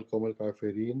دیتا القوم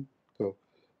الکافرین کو.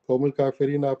 قوم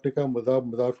الکافرین آپ نے کہا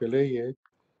مضاف الیہ ہے،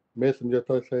 میں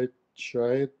سمجھتا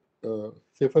شاید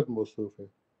صفت موصوف ہے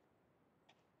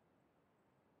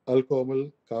القوم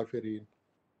الکافرین.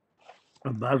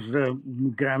 بعض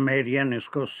گرامیرین اس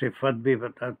کو صفت بھی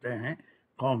بتاتے ہیں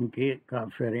قوم کی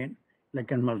کافرین،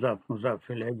 لیکن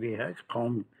مضاف الیہ بھی ہے.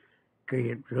 قوم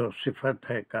کی جو صفت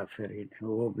ہے کافرین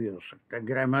وہ بھی ہو سکتا ہے.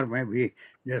 گرامر میں بھی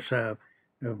جیسا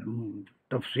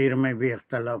تفسیر میں بھی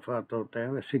اختلافات ہوتے ہیں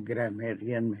ویسے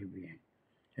گرامیرین میں بھی ہیں.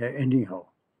 اینی ہاؤ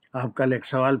آپ کل ایک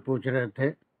سوال پوچھ رہے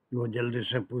تھے، وہ جلدی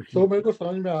سے پوچھ سو میرے کو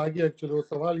سمجھ میں آ گیا. ایکچولی وہ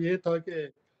سوال یہ تھا کہ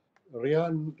ریا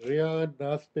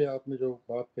ناس پہ آپ نے جو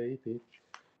بات کہی تھی،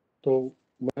 تو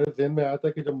میرے ذہن میں آیا تھا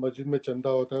کہ جب مسجد میں چندہ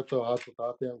ہوتا ہے تو ہاتھ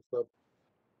اٹھاتے ہیں سب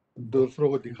دوسروں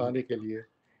کو دکھانے کے لیے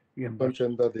یہ ہم بس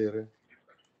چندہ دے رہے ہیں.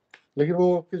 لیکن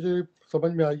وہ کسی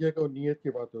سمجھ میں آ گیا کہ وہ نیت کی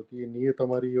بات ہوتی ہے. نیت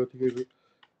ہماری یہ ہوتی ہے کہ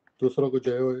دوسروں کو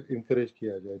جو ہے وہ انکریج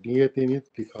کیا جائے. نیت ہی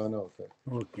نیت دکھانا ہوتا ہے،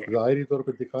 اوکے. ظاہری طور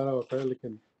پہ دکھانا ہوتا ہے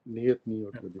لیکن نیت نہیں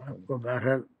ہوتی آپ دکھانے. کو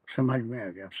بہرحال سمجھ میں آ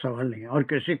گیا، سوال نہیں. اور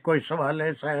کسی کوئی سوال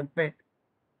ہے شاید پہ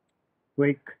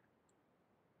کوئک؟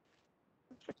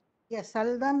 یہ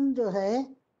سلدن جو ہے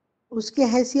اس کی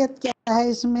حیثیت کیا ہے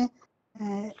اس میں؟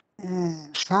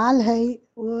 حال ہے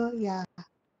وہ یا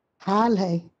حال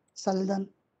ہے سلدن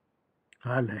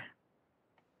حال ہے.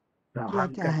 یا حال کا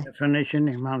کیا ہے؟ ڈیفینیشن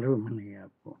ہی معلوم نہیں ہے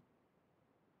آپ کو.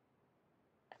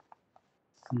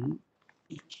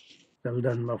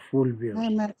 سلدن مفعول بھی ہو ہاں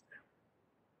سکتا.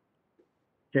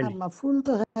 چلیے مفعول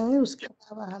تو ہے، اس کے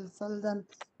علاوہ حل سلدن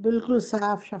بالکل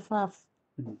صاف شفاف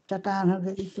چٹان ہو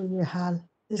گئی، تو یہ حال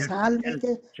اس حال میں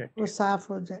کہ وہ صاف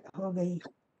ہو گئی.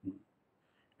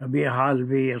 ابھی حال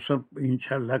بھی یہ سب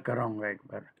انشاءاللہ کراؤں گا ایک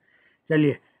بار.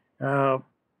 چلیے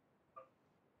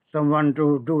someone to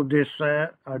do this.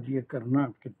 آج یہ کرنا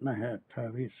کتنا ہے؟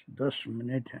 10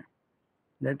 منٹ ہے.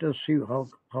 Let us see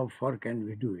how far can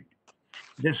we do it.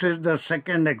 This is the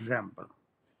second example.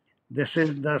 This is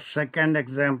the second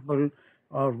example.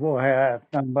 اور وہ ہے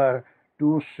نمبر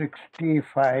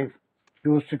 265.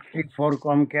 264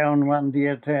 کو ہم کیا عنوان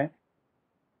دیے تھے؟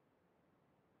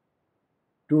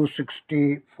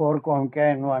 264 کو ہم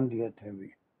کیا عنوان دیے تھے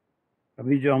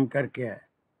ابھی جو ہم کر کے آئے؟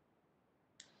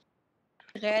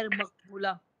 غیر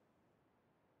مقبولہ،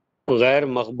 غیر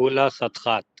مقبولہ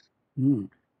صدقات.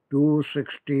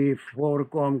 264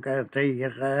 کو ہم کہتے ہیں یہ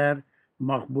غیر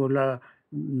مقبولہ،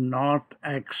 not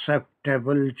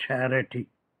acceptable charity.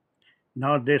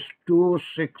 Now this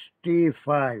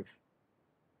 265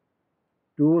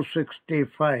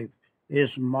 is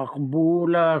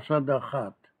maqboola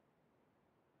sadaqat.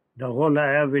 The whole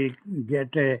ayah will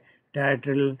get a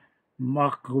title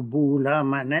maqboola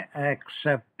mane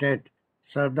accepted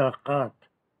sadaqat.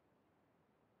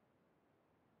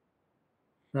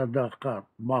 صدقات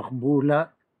مقبولہ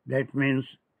دیٹ مینس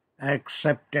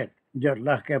ایکسیپٹیڈ، جو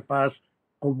اللہ کے پاس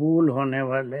قبول ہونے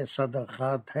والے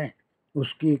صدقات ہیں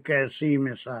اس کی کیسی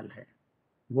مثال ہے،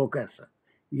 وہ کیسا.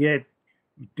 یہ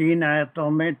 3 آیتوں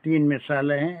میں 3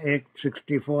 مثالیں ہیں، ایک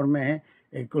 64 میں ہے،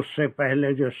 ایک اس سے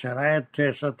پہلے جو شرائط تھے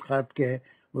صدقات کے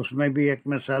اس میں بھی ایک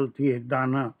مثال تھی، ایک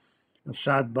دانہ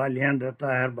 7 بالیاں دیتا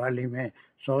ہے، ہر بالی میں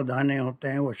 100 دانے ہوتے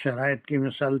ہیں، وہ شرائط کی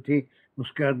مثال تھی۔ اس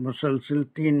کے بعد مسلسل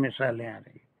 3 مثالیں آ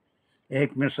رہی۔ ایک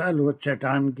مثال وہ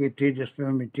چٹان کی تھی جس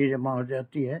میں مٹی جمع ہو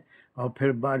جاتی ہے اور پھر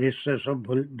بارش سے سب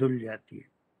دھل جاتی ہے،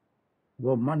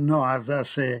 وہ من و اعضا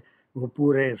سے وہ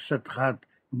پورے صدقات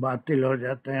باطل ہو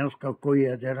جاتے ہیں، اس کا کوئی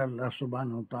اجر اللہ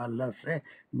سبحانہ و تعالیٰ سے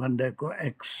بندے کو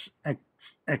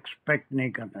ایکسپیکٹ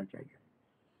نہیں کرنا چاہیے۔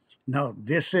 Now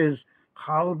this is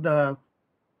how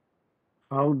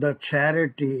the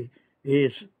charity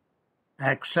is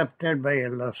accepted by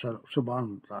Allah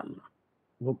سبحانہ و تعالیٰ۔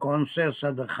 وہ کون سے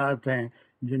صدقات ہیں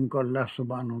جن کو اللہ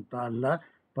سبحانہ و تعالیٰ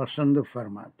پسند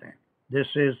فرماتے ہیں۔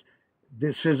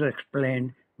 This is explained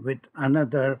with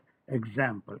another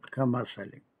example کمثل۔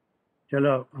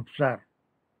 چلو افسر،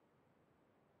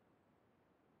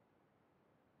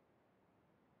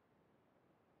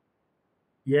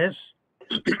 یس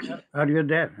آر یو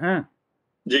دیر؟ ہاں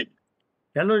جی،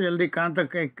 چلو جلدی، کہاں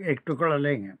تک ایک ٹکڑا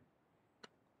لیں گے؟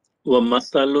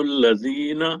 وَمَثَلُ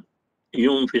الَّذِينَ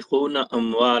يُنْفِقُونَ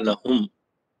أَمْوَالَهُمْ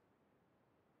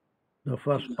the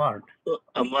first part.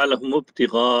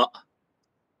 ابتغاء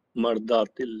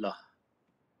مرضات اللہ۔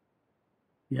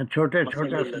 یا چھوٹے مثل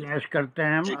چھوٹے الذی- سلیش کرتے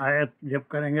ہیں ہم، جی۔ آیت جب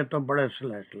کریں گے تو بڑے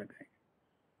سلیش لگائیں گے۔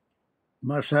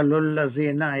 مثل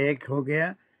الذین ایک ہو گیا،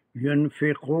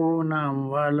 ينفقون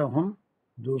اموالہم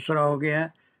دوسرا ہو گیا،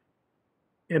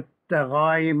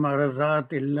 ابتغاء مرضات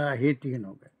اللہ 3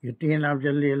 ہو گئے۔ یہ 3 آپ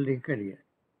جلدی جلدی کریے۔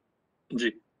 جی،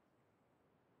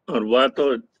 اور وہ تو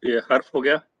یہ حرف ہو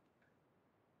گیا،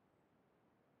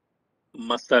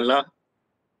 مسئلہ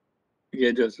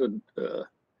یہ جو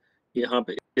یہاں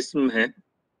پہ اسم ہے،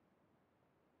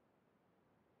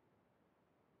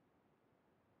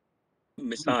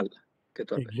 مثال کے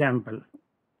طور پہ ایگزامپل،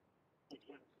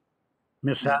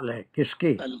 مثال ہے کس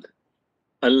کی؟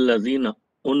 الذین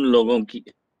ان لوگوں کی،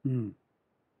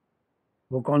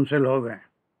 وہ کون سے لوگ ہیں؟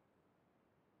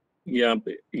 یہاں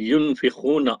پہ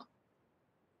ینفقون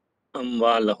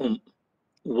اموالہم،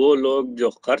 وہ لوگ جو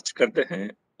خرچ کرتے ہیں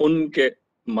ان کے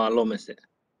مالوں میں سے۔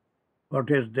 What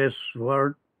is this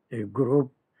word? A group?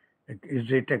 Is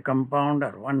it a compound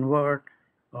or one word?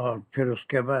 اور پھر اس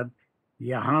کے بعد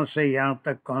یہاں سے یہاں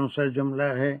تک کون سا جملہ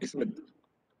ہے؟ اس میں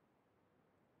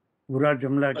پورا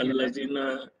جملہ کیا ہے؟ الذین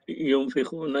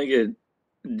ینفقون، یہ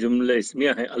جملہ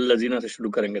اسمیہ ہے، الذین سے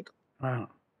شروع کریں گے تو ہاں،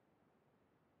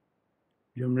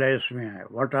 جملہ اس میں ہے۔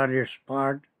 What are its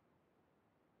part؟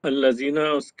 الذین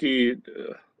اس کی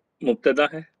مبتدا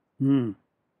ہے،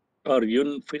 اور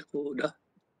ینفقون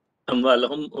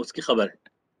اموالہم اس کی خبر ہے۔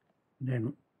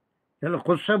 چلو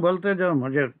خود سے بولتے جو،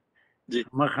 مجھے جی،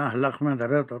 مخا حلق میں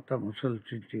درد ہوتا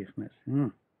مسلسل چیز میں سے۔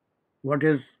 What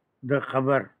is the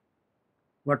خبر؟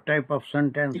 What type of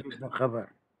sentence is the خبر؟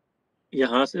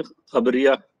 یہاں سے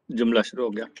خبریہ جملہ شروع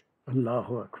ہو گیا۔ اللہ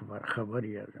اکبر، خبر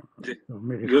یہ جی،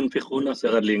 میری ینفقون سے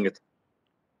اگر لیں گے تو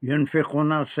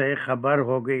ینفقون سے خبر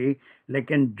ہو گئی،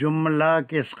 لیکن جملہ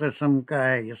کس قسم کا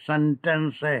ہے؟ یہ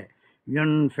سنٹنس ہے،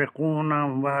 ینفقون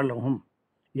اموالہم،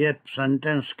 یہ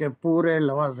سنٹنس کے پورے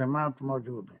لوازمات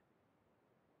موجود ہیں۔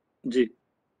 جی،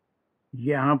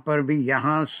 یہاں پر بھی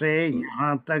یہاں سے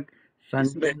یہاں تک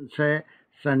سنٹنس ہے،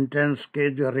 سنٹنس کے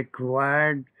جو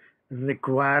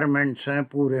ریکوائرمنٹس ہیں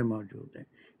پورے موجود ہیں۔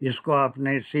 اس کو آپ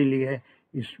نے اسی لیے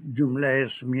اس جملہ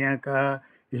اسمیہ کہا،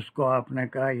 اس کو آپ نے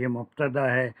کہا یہ مبتدا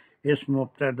ہے، اس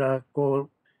مبتدا کو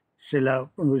صلہ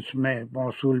اس میں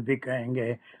موصول بھی کہیں گے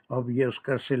اور یہ اس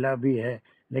کا صلہ بھی ہے،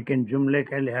 لیکن جملے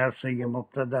کے لحاظ سے یہ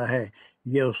مبتدا ہے،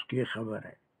 یہ اس کی خبر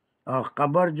ہے۔ اور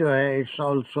خبر جو ہے it's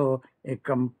also a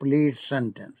complete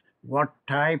sentence. What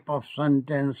type of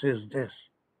sentence is دس؟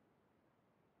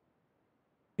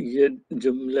 یہ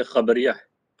جملہ خبریہ ہے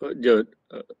جو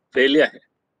فعلیہ ہے۔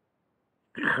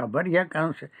 خبر یا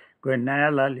کہاں سے کوئی نیا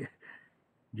لا لیا؟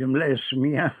 جملہ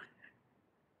اسمیہ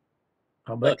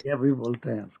خبر یا بھی بولتے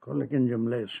ہیں اس کو، لیکن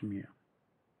جملہ اسمیہ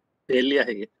فعلیہ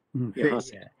ہے یہ یہاں سے۔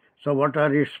 فعلیہ ہے۔ So what are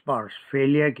its parts?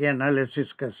 فعلیہ کی انالیسس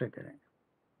کیسے کریں گے؟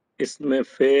 اس میں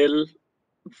فعل،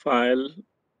 فاعل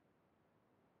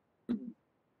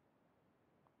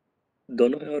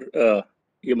دونوں ہے، اور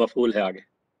یہ مفعول ہے آگے،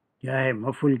 کیا ہے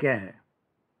مفعول؟ کیا ہے؟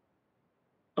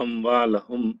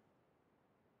 اموالہم۔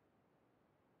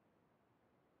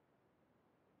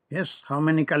 یس، ہاؤ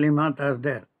مینی کلمات آر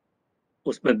دیر؟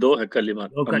 اس میں 2 ہے کلمات،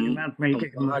 دو کلمات مل کے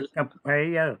اموال مرکب ہے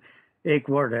یا ایک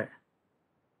ورڈ ہے؟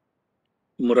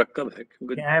 مرکب ہے،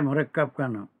 کیونکہ کیا ہے مرکب کا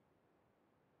نام؟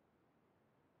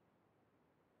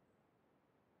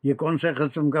 یہ کون سے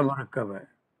قسم کا مرکب ہے؟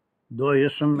 2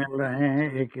 اسم مل رہے ہیں،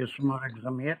 ایک اسم اور ایک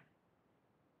ضمیر۔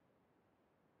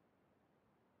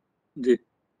 جی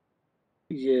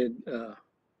یہ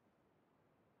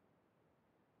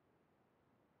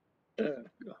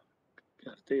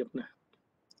کیا تھے اپنے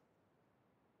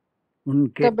ان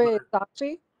کے مرکب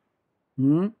اضافی،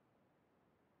 ہم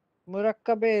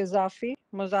مرکب اضافی،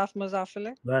 مضاف مضاف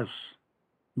الیہ. بس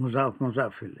مضاف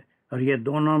مضاف الیہ، اور یہ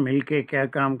دونوں مل کے کیا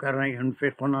کام کر رہے ہیں؟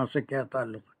 ينفقون سے کیا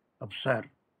تعلق ہے؟ ابصار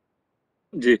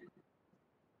جی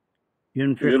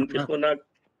ينفقون ينفقون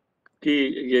کی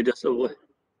یہ جیسے وہ ہے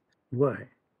وہ ہے،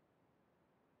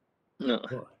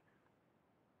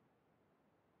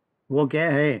 وہ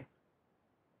کیا ہے؟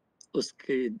 اس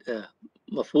کی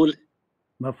مفعول ہے.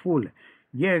 مفعول ہے.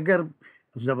 یہ اگر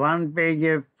زبان پہ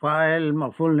یہ فاعل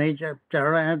مفعول نہیں چڑھ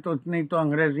رہے ہیں تو اتنی تو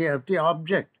انگریزی آتی ہے.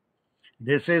 آبجیکٹ،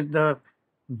 دس از دا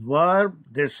ورب،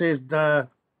 دس از the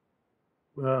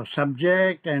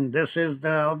subject and this is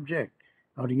the object.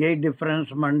 اور یہی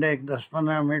ڈفرینس منڈے ایک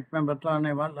 10-15 منٹ میں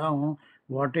بتانے والا ہوں.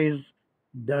 What is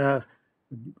the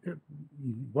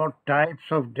what types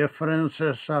of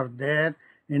differences are there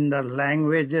in the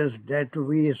languages that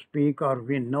we speak or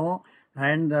we know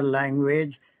and the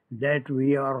language that we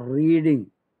are reading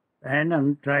and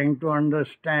I'm trying to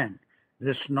understand.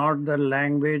 This is not the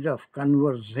language of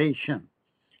conversation.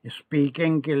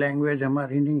 Speaking کی language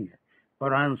ہماری نہیں ہے.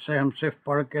 قرآن سے ہم صرف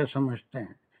پڑھ کے سمجھتے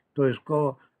ہیں تو اس کو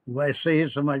ویسے ہی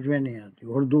سمجھ میں نہیں آتی.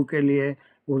 اردو کے لیے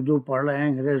اردو پڑھ رہے ہیں،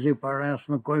 انگریزی پڑھ رہے ہیں، اس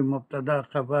میں کوئی مبتدا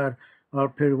خبر اور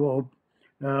پھر وہ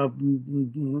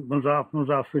مضاف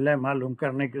مضاف الیہ معلوم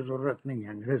کرنے کی ضرورت نہیں ہے.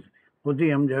 انگریزی خود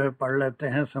ہی ہم جو ہے پڑھ لیتے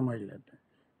ہیں، سمجھ لیتے ہیں.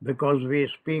 Because we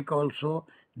speak also,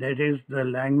 that is the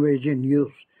language in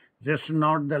use. This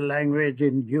not the language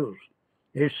in use.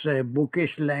 It's a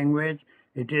bookish language.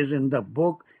 It is in the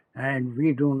book and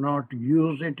we do not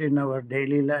use it in our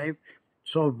daily life.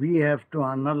 So we have to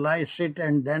analyze it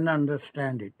and then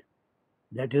understand it.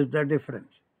 That is the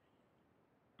difference.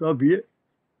 تو اب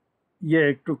یہ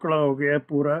ایک ٹکڑا ہو گیا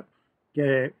پورا کہ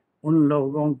ان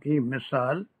لوگوں کی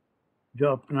مثال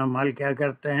جو اپنا مال کیا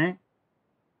کرتے ہیں؟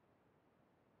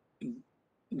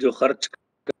 جو خرچ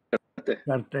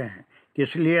کرتے ہیں.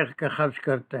 کس لیے خرچ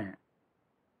کرتے ہیں؟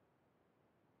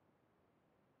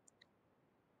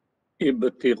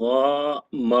 ابتغاء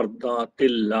مرضات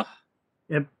اللہ.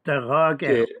 ابتغاء کیا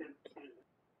ہے؟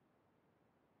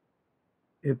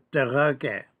 ابتغاء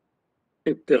کیا ہے؟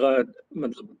 ابتغاء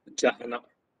مطلب چاہنا.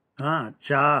 ہاں،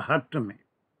 چاہت میں،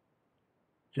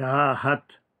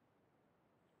 چاہت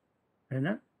ہے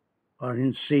نا. اور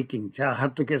ان سیکنگ،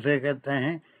 چاہت کسے کہتے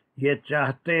ہیں؟ یہ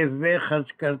چاہتے ہوئے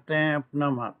خرچ کرتے ہیں اپنا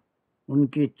مال. ان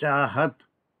کی چاہت،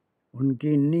 ان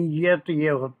کی نیت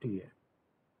یہ ہوتی ہے.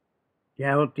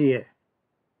 کیا ہوتی ہے؟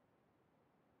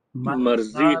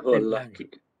 مرضی ہو اللہ کی.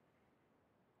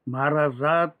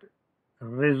 مرضات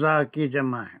رضا کی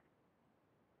جمع ہے.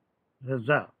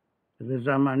 رضا،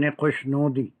 رضا مانے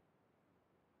خوشنودی،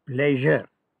 پلیجر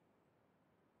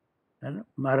ہے نا.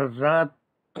 مرضات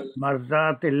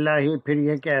اللہ، پھر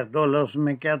یہ کیا ہے؟ دو لفظ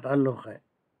میں کیا تعلق ہے؟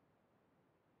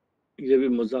 یہ بھی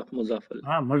مضاف مضاف الیہ.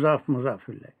 ہاں، مضاف مضاف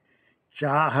الیہ.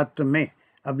 چاہت میں.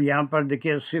 اب یہاں پر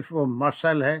دیکھیے صرف وہ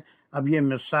مثل ہے. اب یہ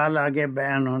مثال آگے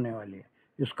بیان ہونے والی ہے،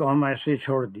 اس کو ہم ایسے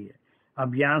چھوڑ دیے.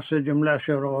 اب یہاں سے جملہ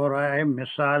شروع ہو رہا ہے.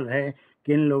 مثال ہے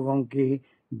کن لوگوں کی؟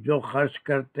 جو خرچ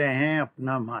کرتے ہیں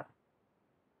اپنا مال.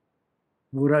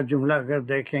 پورا جملہ اگر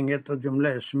دیکھیں گے تو جملہ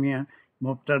اسمیہ،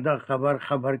 مبتدا خبر،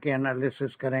 خبر کے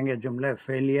انالیسس کریں گے. جملہ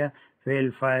فعلیہ، فعل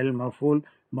فاعل مفعول،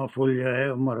 مفعول جو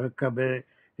ہے مرکب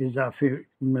اضافی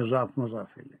مضاف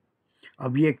مضاف الیہ.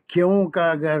 اب یہ کیوں کا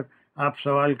اگر آپ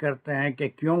سوال کرتے ہیں کہ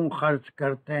کیوں خرچ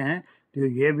کرتے ہیں، تو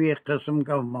یہ بھی ایک قسم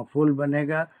کا مفعول بنے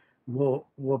گا.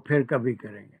 وہ پھر کبھی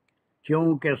کریں گے.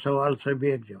 کیوں کے سوال سے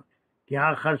بھی ایک جواب.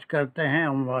 کیا خرچ کرتے ہیں؟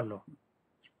 اموالوں.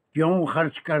 کیوں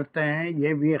خرچ کرتے ہیں؟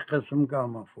 یہ بھی ایک قسم کا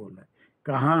مفعول ہے.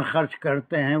 کہاں خرچ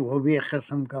کرتے ہیں؟ وہ بھی ایک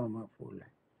قسم کا مفعول ہے.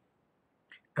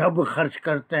 کب خرچ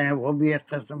کرتے ہیں؟ وہ بھی ایک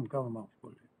قسم کا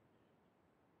مفعول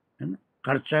ہے نا.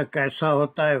 خرچہ کیسا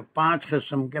ہوتا ہے؟ 5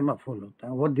 قسم کے مفعول ہوتے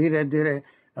ہیں. وہ دھیرے دھیرے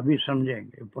ابھی سمجھیں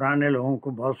گے. پرانے لوگوں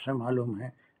کو بہت سے معلوم ہے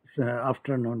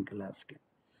آفٹرنون کلاس کے.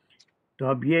 تو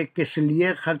اب یہ کس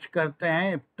لیے خرچ کرتے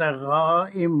ہیں؟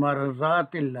 ابتغاء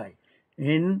مرضات اللہ،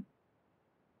 ان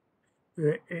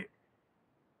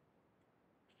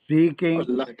seeking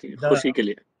اللہ کی خوشی کے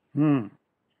لیے.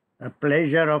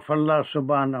 pleasure of اللہ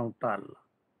سبحانہ وتعالی.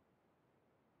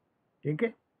 ٹھیک ہے.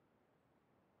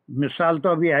 مثال تو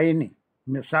ابھی آئی نہیں،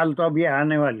 مثال تو ابھی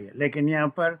آنے والی ہے، لیکن یہاں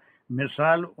پر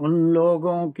مثال ان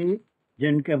لوگوں کی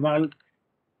جن کے مال،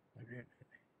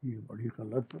 یہ بڑی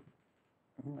غلط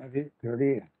ابھی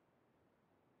تھوڑی.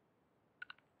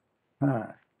 ہاں،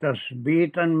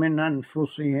 تثبیتا من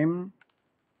انفسہم.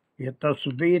 یہ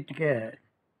تثبیت کیا ہے؟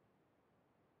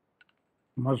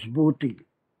 مضبوطی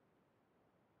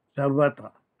ثبتا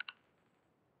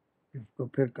اس کو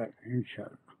پھر کریں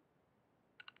انشاءاللہ.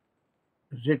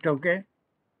 Is it okay?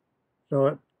 So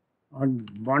on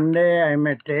one day I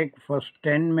may take first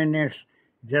 10 minutes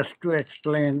just to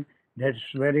explain that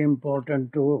it's very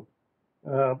important to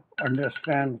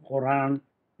understand Quran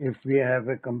if we have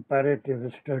a comparative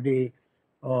study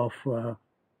of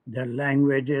the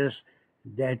languages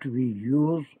that we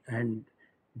use and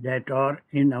that are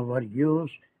in our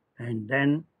use, and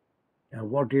then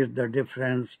what is the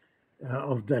difference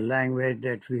of the language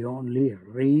that we only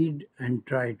read and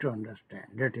try to understand.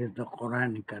 That is the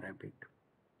Quranic Arabic.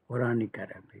 Quranic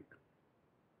Arabic.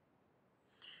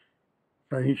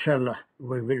 So inshallah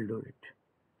we will do it.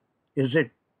 Is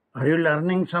it, are you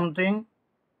learning something?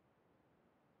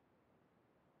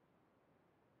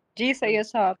 جی سید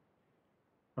صاحب.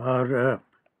 Or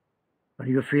are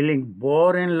you feeling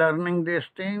bored in learning these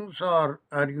things, or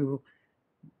are you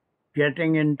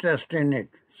getting interest in it?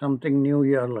 Something new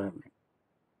you are learning.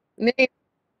 نہیں,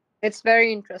 it's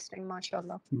very interesting,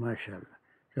 ماشاءاللہ. MashaAllah.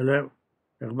 چلو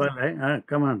اقبال ہے,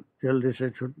 come on, جلدی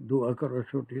سے دعا کرو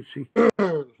چھوٹی سی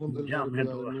الحمدللہ رب جامع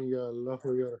دعا. العالمین. یا اللہ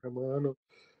یا رحمان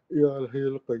یا الحی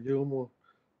القیوم.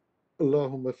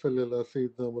 اللہم صلی اللہ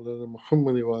سیدنا مولانا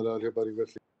محمد وعلی آلہ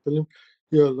وسلم.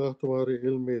 یا اللہ تمہارے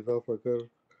علم میں اضافہ کر,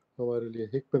 ہمارے لیے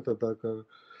حکمت عطا کر.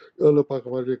 یا اللہ پاک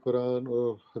ہمارے لیے قرآن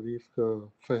اور حدیث کا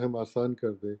فہم آسان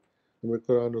کر دے, ہمیں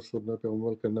قرآن اور سنت پہ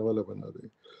عمل کرنے والا بنا دے.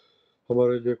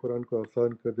 ہمارے لیے قرآن کو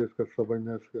آسان کر دے, اس کا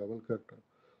سمجھنا, اس پہ عمل کرنا.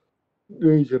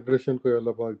 نئی جنریشن کو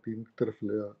اللہ پاک دین کی طرف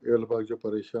لے آ. اے اللہ پاک جو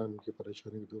پریشان, ان کی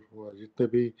پریشانی دور ہوا. جتنے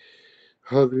بھی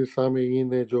حاضرین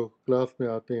سامعین ہیں جو کلاس میں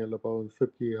آتے ہیں, اللہ پاک ان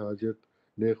سب کی حاجت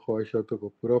نیک خواہشاتوں کو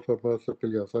پورا فرما, سب کے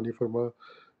لیے آسانی فرما.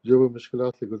 جو بھی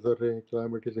مشکلات سے گزر رہے ہیں,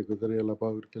 کلائمیٹی سے گزر رہے ہیں, اللہ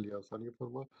پاک ان کے لیے آسانی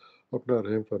فرما, اپنا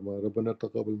رحم فرما. ربنا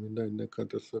تقبل منا انک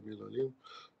انت السمیع العلیم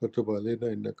وتب علینا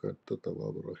انک انت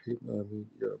التواب الرحیم. آمین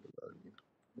یا رب العالمین.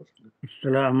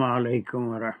 السلام علیکم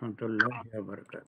ورحمۃ اللہ وبرکاتہ.